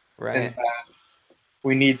revolution, right? And that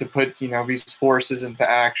we need to put these forces into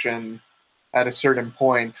action at a certain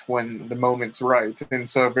point when the moment's right, and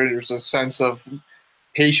so there's a sense of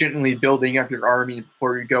patiently building up your army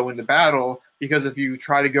before you go into battle. Because if you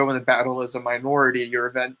try to go into battle as a minority,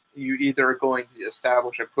 you either are going to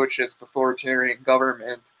establish a putschist authoritarian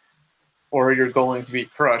government, or you're going to be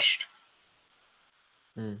crushed.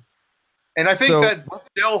 And I think that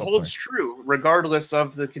still holds true, regardless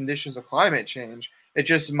of the conditions of climate change. It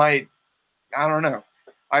just might, I don't know.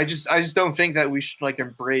 I just don't think that we should like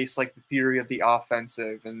embrace like the theory of the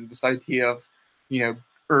offensive and this idea of,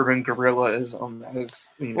 urban guerrillism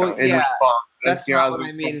as in response. That's not what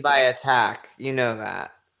I mean by attack. You know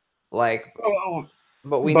that, like,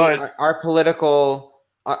 but we need our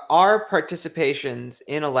participations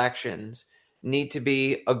in elections need to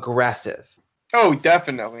be aggressive. Oh,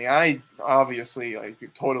 definitely. I obviously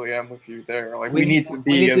totally am with you there. Like we need to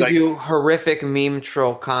do horrific meme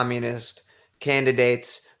troll communist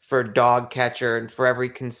candidates for dog catcher and for every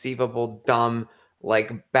conceivable dumb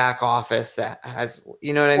back office that has,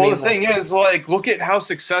 you know what I mean? Well, the thing is, look at how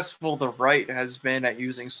successful the right has been at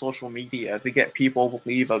using social media to get people to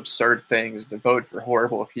believe absurd things, to vote for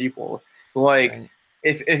horrible people.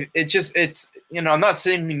 If it's I'm not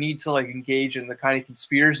saying we need to engage in the kind of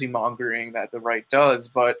conspiracy mongering that the right does,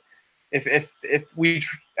 but I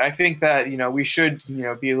think that we should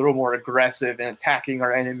be a little more aggressive in attacking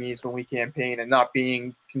our enemies when we campaign and not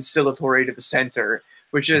being conciliatory to the center,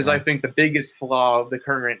 which is I think the biggest flaw of the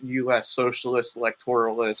current U.S. socialist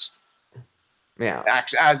electoralist. Yeah,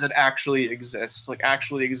 as it actually exists,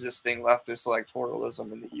 actually existing leftist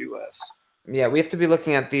electoralism in the U.S. Yeah, we have to be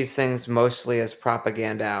looking at these things mostly as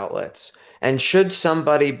propaganda outlets. And should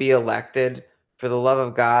somebody be elected, for the love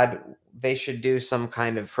of God, they should do some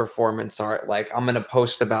kind of performance art. I'm going to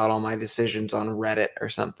post about all my decisions on Reddit or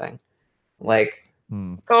something.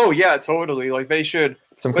 Oh yeah, totally. They should.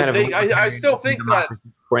 Some kind of. I still think that.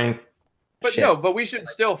 Frank. But we should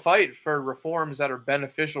still fight for reforms that are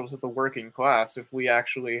beneficial to the working class if we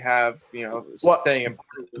actually have saying.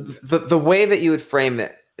 The way that you would frame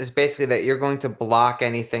it is basically that you're going to block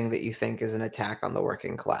anything that you think is an attack on the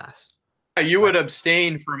working class. You would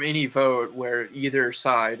abstain from any vote where either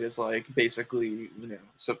side is basically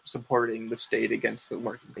supporting the state against the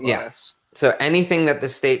working class. Yeah. So anything that the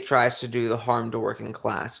state tries to do the harm to working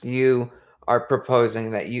class, you are proposing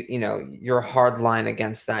that you're hard line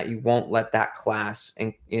against that. You won't let that class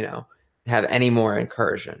have any more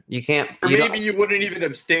incursion. You can't. Or maybe you wouldn't even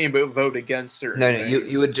abstain, but vote against certain. No,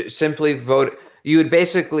 you would simply vote. You would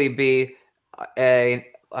basically be a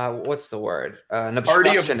what's the word? An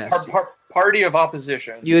obstructionist. Party of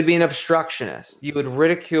opposition. You would be an obstructionist. You would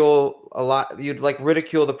ridicule a lot. You'd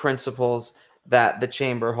ridicule the principles that the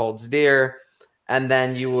chamber holds dear, and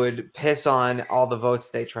then you would piss on all the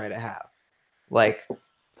votes they try to have.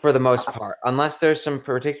 For the most part, unless there's some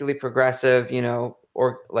particularly progressive,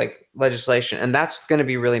 or legislation, and that's going to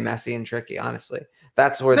be really messy and tricky. Honestly,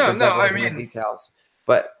 that's where the details.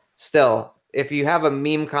 But still, if you have a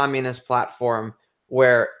meme communist platform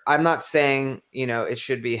where I'm not saying, it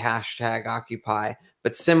should be #Occupy,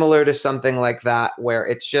 but similar to something like that, where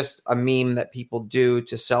it's just a meme that people do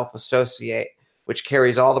to self-associate, which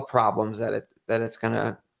carries all the problems that it's going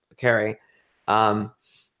to carry.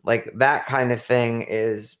 That kind of thing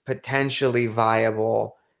is potentially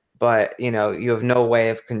viable, but, you have no way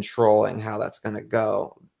of controlling how that's going to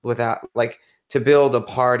go without to build a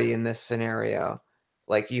party in this scenario.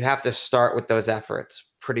 You have to start with those efforts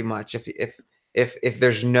pretty much. If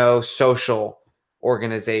there's no social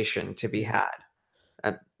organization to be had,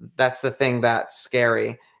 that's the thing that's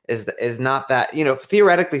scary. Is not that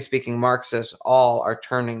theoretically speaking, Marxists all are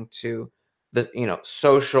turning to the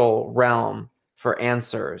social realm for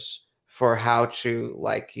answers for how to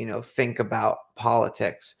think about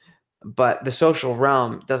politics, but the social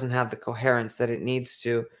realm doesn't have the coherence that it needs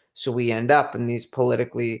to. So we end up in these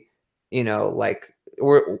politically, like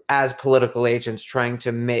we're as political agents trying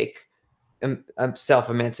to make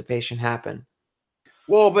self-emancipation happen.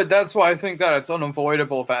 Well, but that's why I think that it's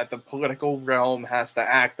unavoidable that the political realm has to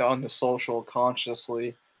act on the social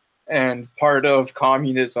consciously. And part of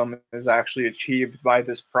communism is actually achieved by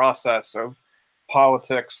this process of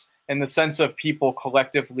politics in the sense of people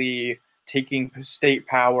collectively taking state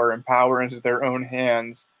power and power into their own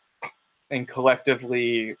hands and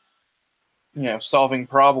collectively, solving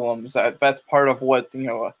problems. That's part of what,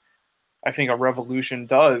 I think a revolution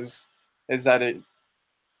does is that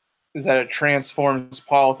it transforms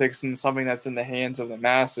politics into something that's in the hands of the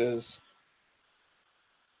masses.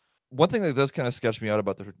 One thing that does kind of sketch me out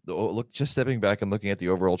about the look, just stepping back and looking at the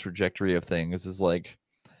overall trajectory of things, is like,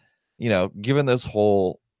 given this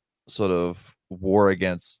whole sort of war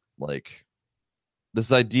against like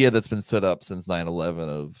this idea that's been set up since 9/11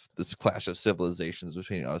 of this clash of civilizations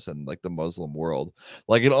between us and like the Muslim world,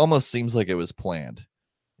 like it almost seems like it was planned.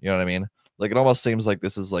 You know what I mean? Like it almost seems like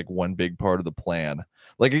this is like one big part of the plan.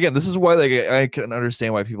 Like again, this is why like I can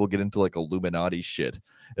understand why people get into like Illuminati shit.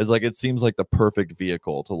 Is like it seems like the perfect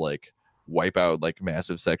vehicle to like wipe out like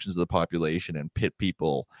massive sections of the population and pit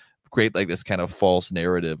people, create like this kind of false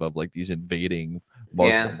narrative of like these invading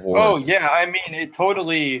Muslim hordes. Oh yeah, I mean it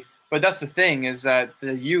totally. But that's the thing is that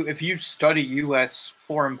if you study U.S.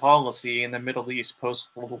 foreign policy in the Middle East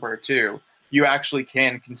post World War II, you actually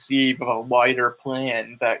can conceive of a wider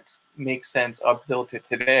plan that makes sense up till to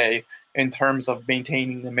today in terms of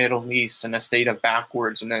maintaining the Middle East in a state of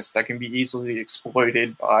backwardsness that can be easily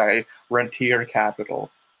exploited by rentier capital.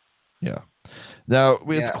 Yeah. Now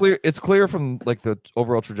it's clear from like the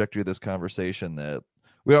overall trajectory of this conversation that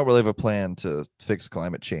we don't really have a plan to fix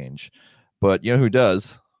climate change, but you know who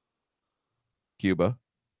does? Cuba.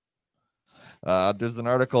 There's an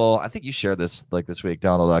article, I think you shared this like this week,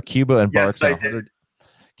 Donald. Cuba embarks on 100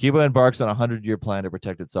 100-year plan to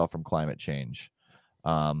protect itself from climate change.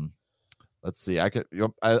 Let's see. I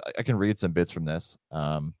can read some bits from this.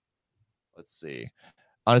 Let's see.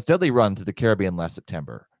 On its deadly run through the Caribbean last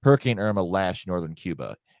September, Hurricane Irma lashed northern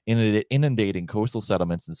Cuba, inundating coastal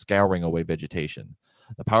settlements and scouring away vegetation.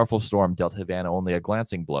 The powerful storm dealt Havana only a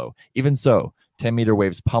glancing blow. Even so, 10-meter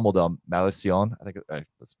waves pummeled Malicion, I think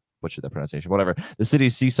let's butcher that pronunciation, whatever, the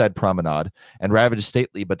city's seaside promenade, and ravaged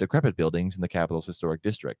stately but decrepit buildings in the capital's historic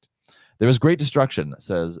district. There was great destruction,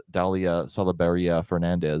 says Dalia Salaberria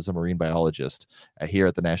Fernandez, a marine biologist here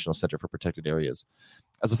at the National Center for Protected Areas.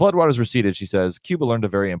 As the floodwaters receded, she says, Cuba learned a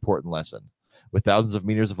very important lesson. With thousands of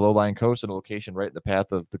meters of low-lying coast and a location right in the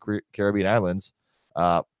path of the Caribbean islands,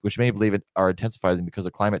 which many believe are intensifying because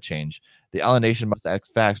of climate change, the island nation must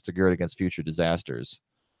act fast to guard against future disasters.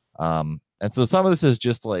 And so some of this is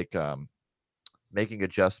just like making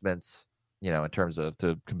adjustments, in terms of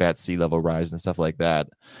to combat sea level rise and stuff like that.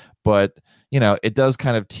 But, it does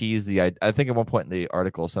kind of tease I think at one point in the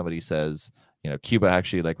article, somebody says, Cuba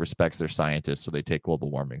actually like respects their scientists, so they take global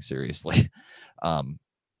warming seriously.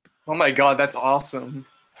 Oh my God, that's awesome.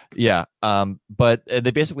 Yeah. But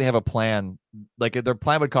they basically have a plan. Like their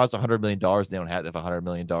plan would cost $100 million. They don't have $100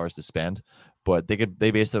 million to spend, but they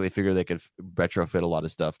basically figure they could retrofit a lot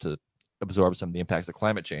of stuff to absorb some of the impacts of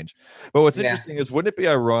climate change. But what's interesting is, wouldn't it be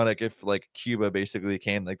ironic if like Cuba basically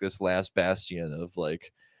became like this last bastion of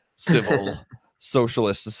like civil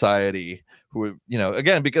socialist society who,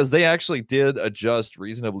 again, because they actually did adjust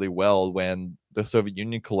reasonably well when the Soviet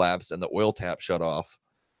Union collapsed and the oil tap shut off.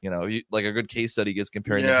 Like a good case study is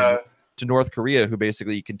comparing them to North Korea, who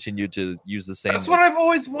basically continued to use the same. That's what I've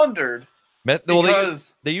always wondered.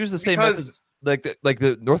 Because they use the same methods. Like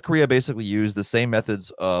the North Korea basically used the same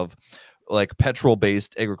methods of like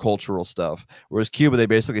petrol-based agricultural stuff, whereas Cuba, they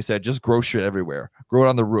basically said just grow shit everywhere, grow it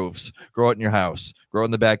on the roofs, grow it in your house, grow it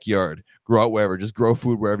in the backyard, grow it wherever, just grow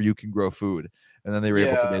food wherever you can grow food, and then they were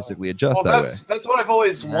able to basically adjust that way. That's what I've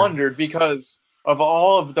always wondered, because of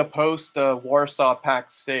all of the post-Warsaw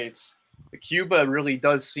Pact states, Cuba really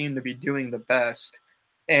does seem to be doing the best.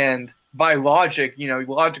 And by logic,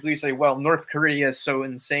 logically say, well, North Korea is so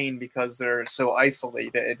insane because they're so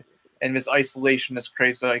isolated. And this isolation is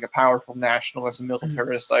creates like a powerful nationalist,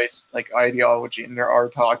 militarist ideology. And their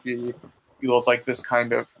autocracy feels like this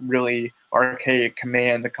kind of really archaic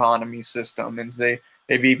command economy system. And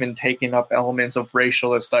they've even taken up elements of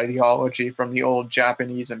racialist ideology from the old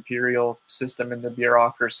Japanese imperial system in the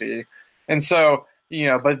bureaucracy. And so,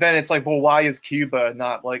 but then it's like, well, why is Cuba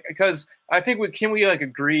not like, because I think can we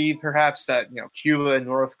agree perhaps that, Cuba and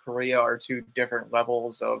North Korea are two different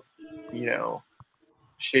levels of,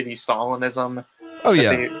 shitty Stalinism. Oh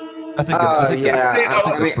yeah. I think yeah.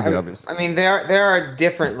 that's pretty obvious. I mean, there are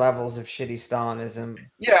different levels of shitty Stalinism.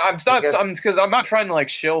 Yeah, guess- because I'm not trying to like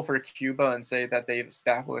shill for Cuba and say that they've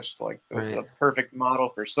established like the Right. perfect model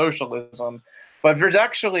for socialism, but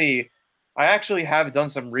I actually have done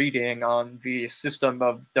some reading on the system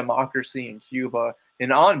of democracy in Cuba,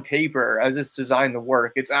 and on paper, as it's designed to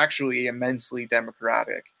work, it's actually immensely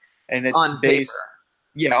democratic, and it's On based,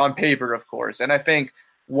 paper. yeah, on paper, of course. And I think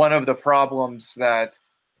one of the problems that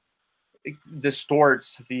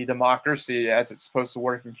distorts the democracy as it's supposed to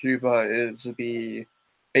work in Cuba is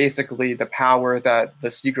basically the power that the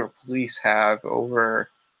secret police have over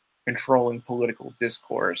controlling political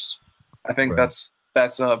discourse. I think Right.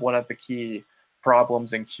 that's one of the key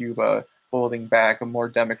problems in Cuba, holding back a more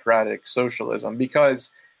democratic socialism,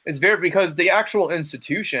 because because the actual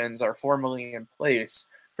institutions are formally in place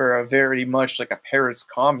for a very much like a Paris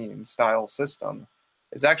Commune style system.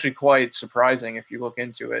 It's actually quite surprising if you look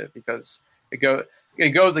into it, because it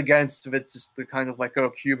goes against just the kind of like, oh,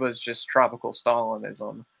 Cuba's just tropical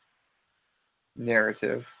Stalinism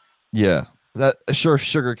narrative. Yeah, that sure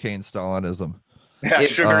sugarcane Stalinism. Yeah,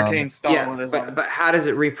 sugarcane Yeah, Stalinism. but how does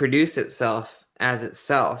it reproduce itself as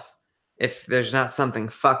itself if there's not something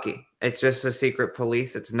fucky? It's just a secret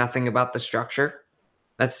police. It's nothing about the structure.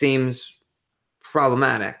 That seems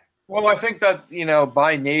problematic. Well, I think that,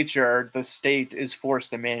 by nature, the state is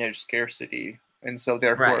forced to manage scarcity. And so,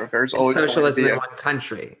 therefore, Right. there's It's always socialism going in to one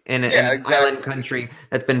country, in Yeah, an exactly. island country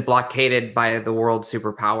that's been blockaded by the world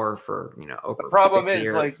superpower for over The problem 50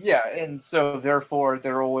 is, years. and so, therefore,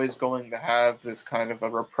 they're always going to have this kind of a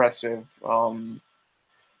repressive,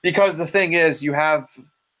 because the thing is,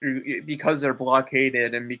 because they're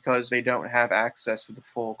blockaded and because they don't have access to the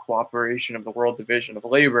full cooperation of the World Division of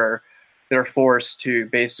Labor, they're forced to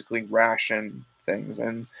basically ration things.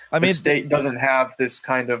 And I the mean, state doesn't have this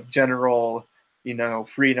kind of general,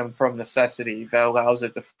 freedom from necessity that allows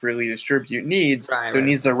it to freely distribute needs. Right, So it right.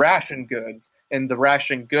 needs to ration goods. And the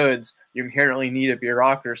ration goods, you inherently need a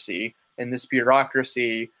bureaucracy. And this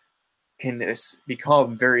bureaucracy can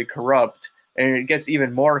become very corrupt. And it gets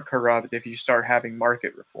even more corrupt if you start having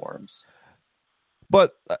market reforms.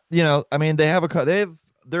 but I mean, they have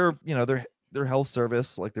their health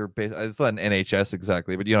service, like it's not an NHS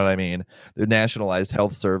exactly, but you know what I mean. Their nationalized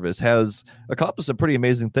health service has accomplished some pretty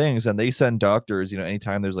amazing things, and they send doctors.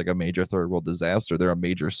 Anytime there's like a major third world disaster, they're a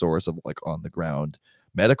major source of like on the ground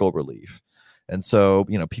medical relief. And so,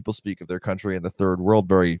 people speak of their country and the third world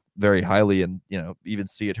very, very highly, and even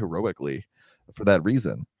see it heroically for that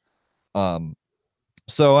reason.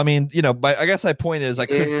 So I mean, I guess my point is, I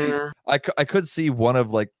could see one of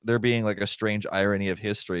like there being like a strange irony of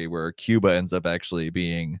history where Cuba ends up actually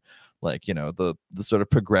being like the sort of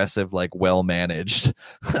progressive, like well managed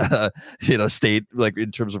state, like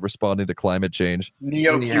in terms of responding to climate change.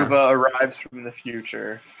 Neo-Cuba arrives from the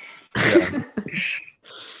future. Yeah.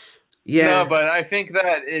 Yeah. No, but I think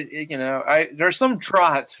that there's some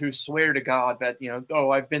trots who swear to God that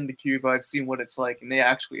I've been to Cuba, I've seen what it's like, and they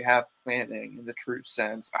actually have planning in the true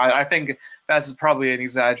sense. I think that's probably an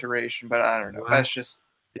exaggeration, but I don't know. Wow. That's just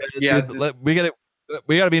Dude, we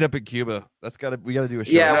gotta meet up in Cuba. We gotta do a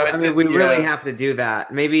show. Yeah, No, I it's mean, just- we really yeah. have to do that.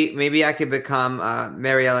 Maybe I could become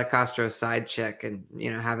Mariela Castro's side chick, and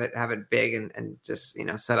have it big, and just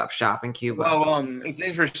set up shop in Cuba. Well, it's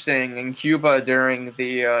interesting. In Cuba during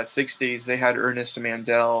the 60s, they had Ernest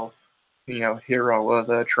Mandel, hero of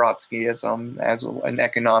the Trotskyism, as an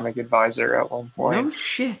economic advisor at one point. No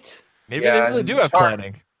shit. Maybe Yeah, they really do have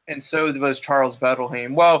planning. And so was Charles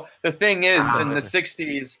Bettelheim. Well, the thing is, in the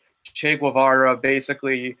 60s, Che Guevara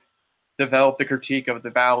basically developed a critique of the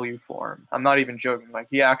value form. I'm not even joking. Like,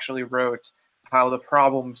 he actually wrote how the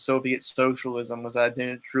problem of Soviet socialism was that it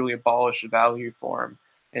didn't truly abolish the value form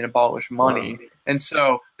and abolish money. Wow. And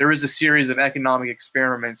so there was a series of economic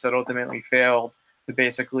experiments that ultimately failed to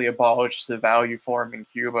basically abolish the value form in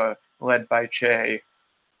Cuba, led by Che,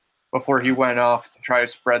 before he went off to try to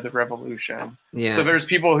spread the revolution. Yeah. So there's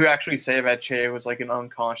people who actually say that Che was like an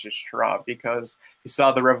unconscious Trot because he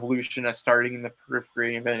saw the revolution as starting in the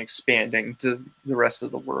periphery and then expanding to the rest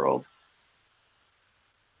of the world.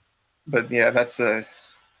 But yeah, that's a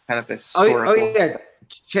kind of historical. Oh yeah,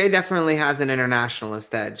 Che definitely has an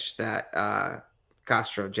internationalist edge that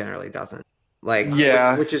Castro generally doesn't. Like,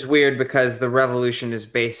 Yeah. which is weird because the revolution is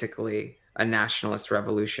basically a nationalist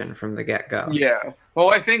revolution from the get-go. Yeah.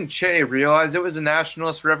 Well, I think Che realized it was a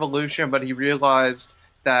nationalist revolution, but he realized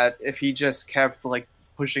that if he just kept like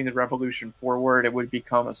pushing the revolution forward, it would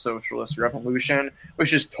become a socialist revolution,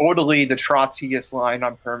 which is totally the Trotskyist line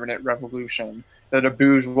on permanent revolution, that a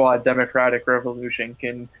bourgeois democratic revolution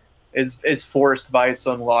can is forced by its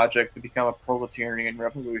own logic to become a proletarian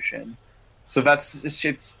revolution. So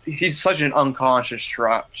he's such an unconscious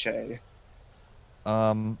Che.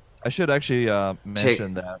 I should actually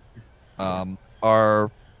mention that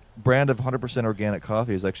our brand of 100% organic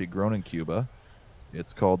coffee is actually grown in Cuba.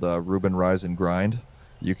 It's called Reuben Rise and Grind.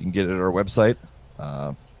 You can get it at our website.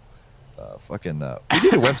 We need a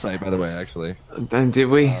website, by the way, actually. Did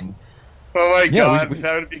we? Oh my Yeah, god,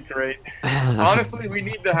 that would be great. Honestly, we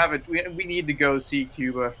need to have it. We need to go see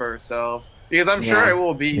Cuba for ourselves because I'm sure it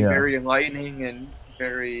will be very enlightening and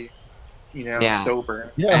very,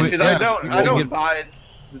 sober. Yeah, because I don't buy it.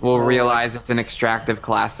 We'll realize it's an extractive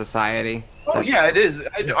class society. Oh yeah, it is.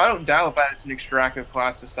 I don't doubt that it's an extractive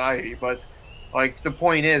class society, but like the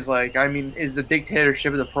point is, like, I mean, is the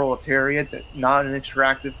dictatorship of the proletariat not an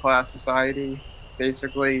extractive class society,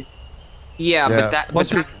 basically? Yeah, but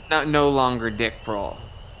that's no longer Dick Prol.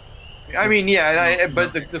 I mean,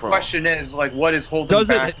 but the question is, like, what is holding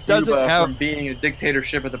back Cuba from being a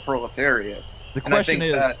dictatorship of the proletariat? The question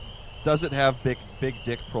is, does it have big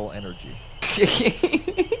Dick Prol energy?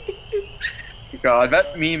 God,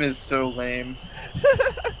 that meme is so lame.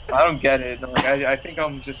 I don't get it. Like, I think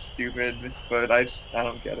I'm just stupid, but I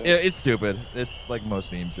don't get it. Yeah, it's stupid. It's like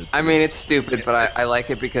most memes. It's stupid, but I like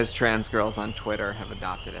it because trans girls on Twitter have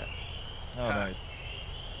adopted it. Oh, nice.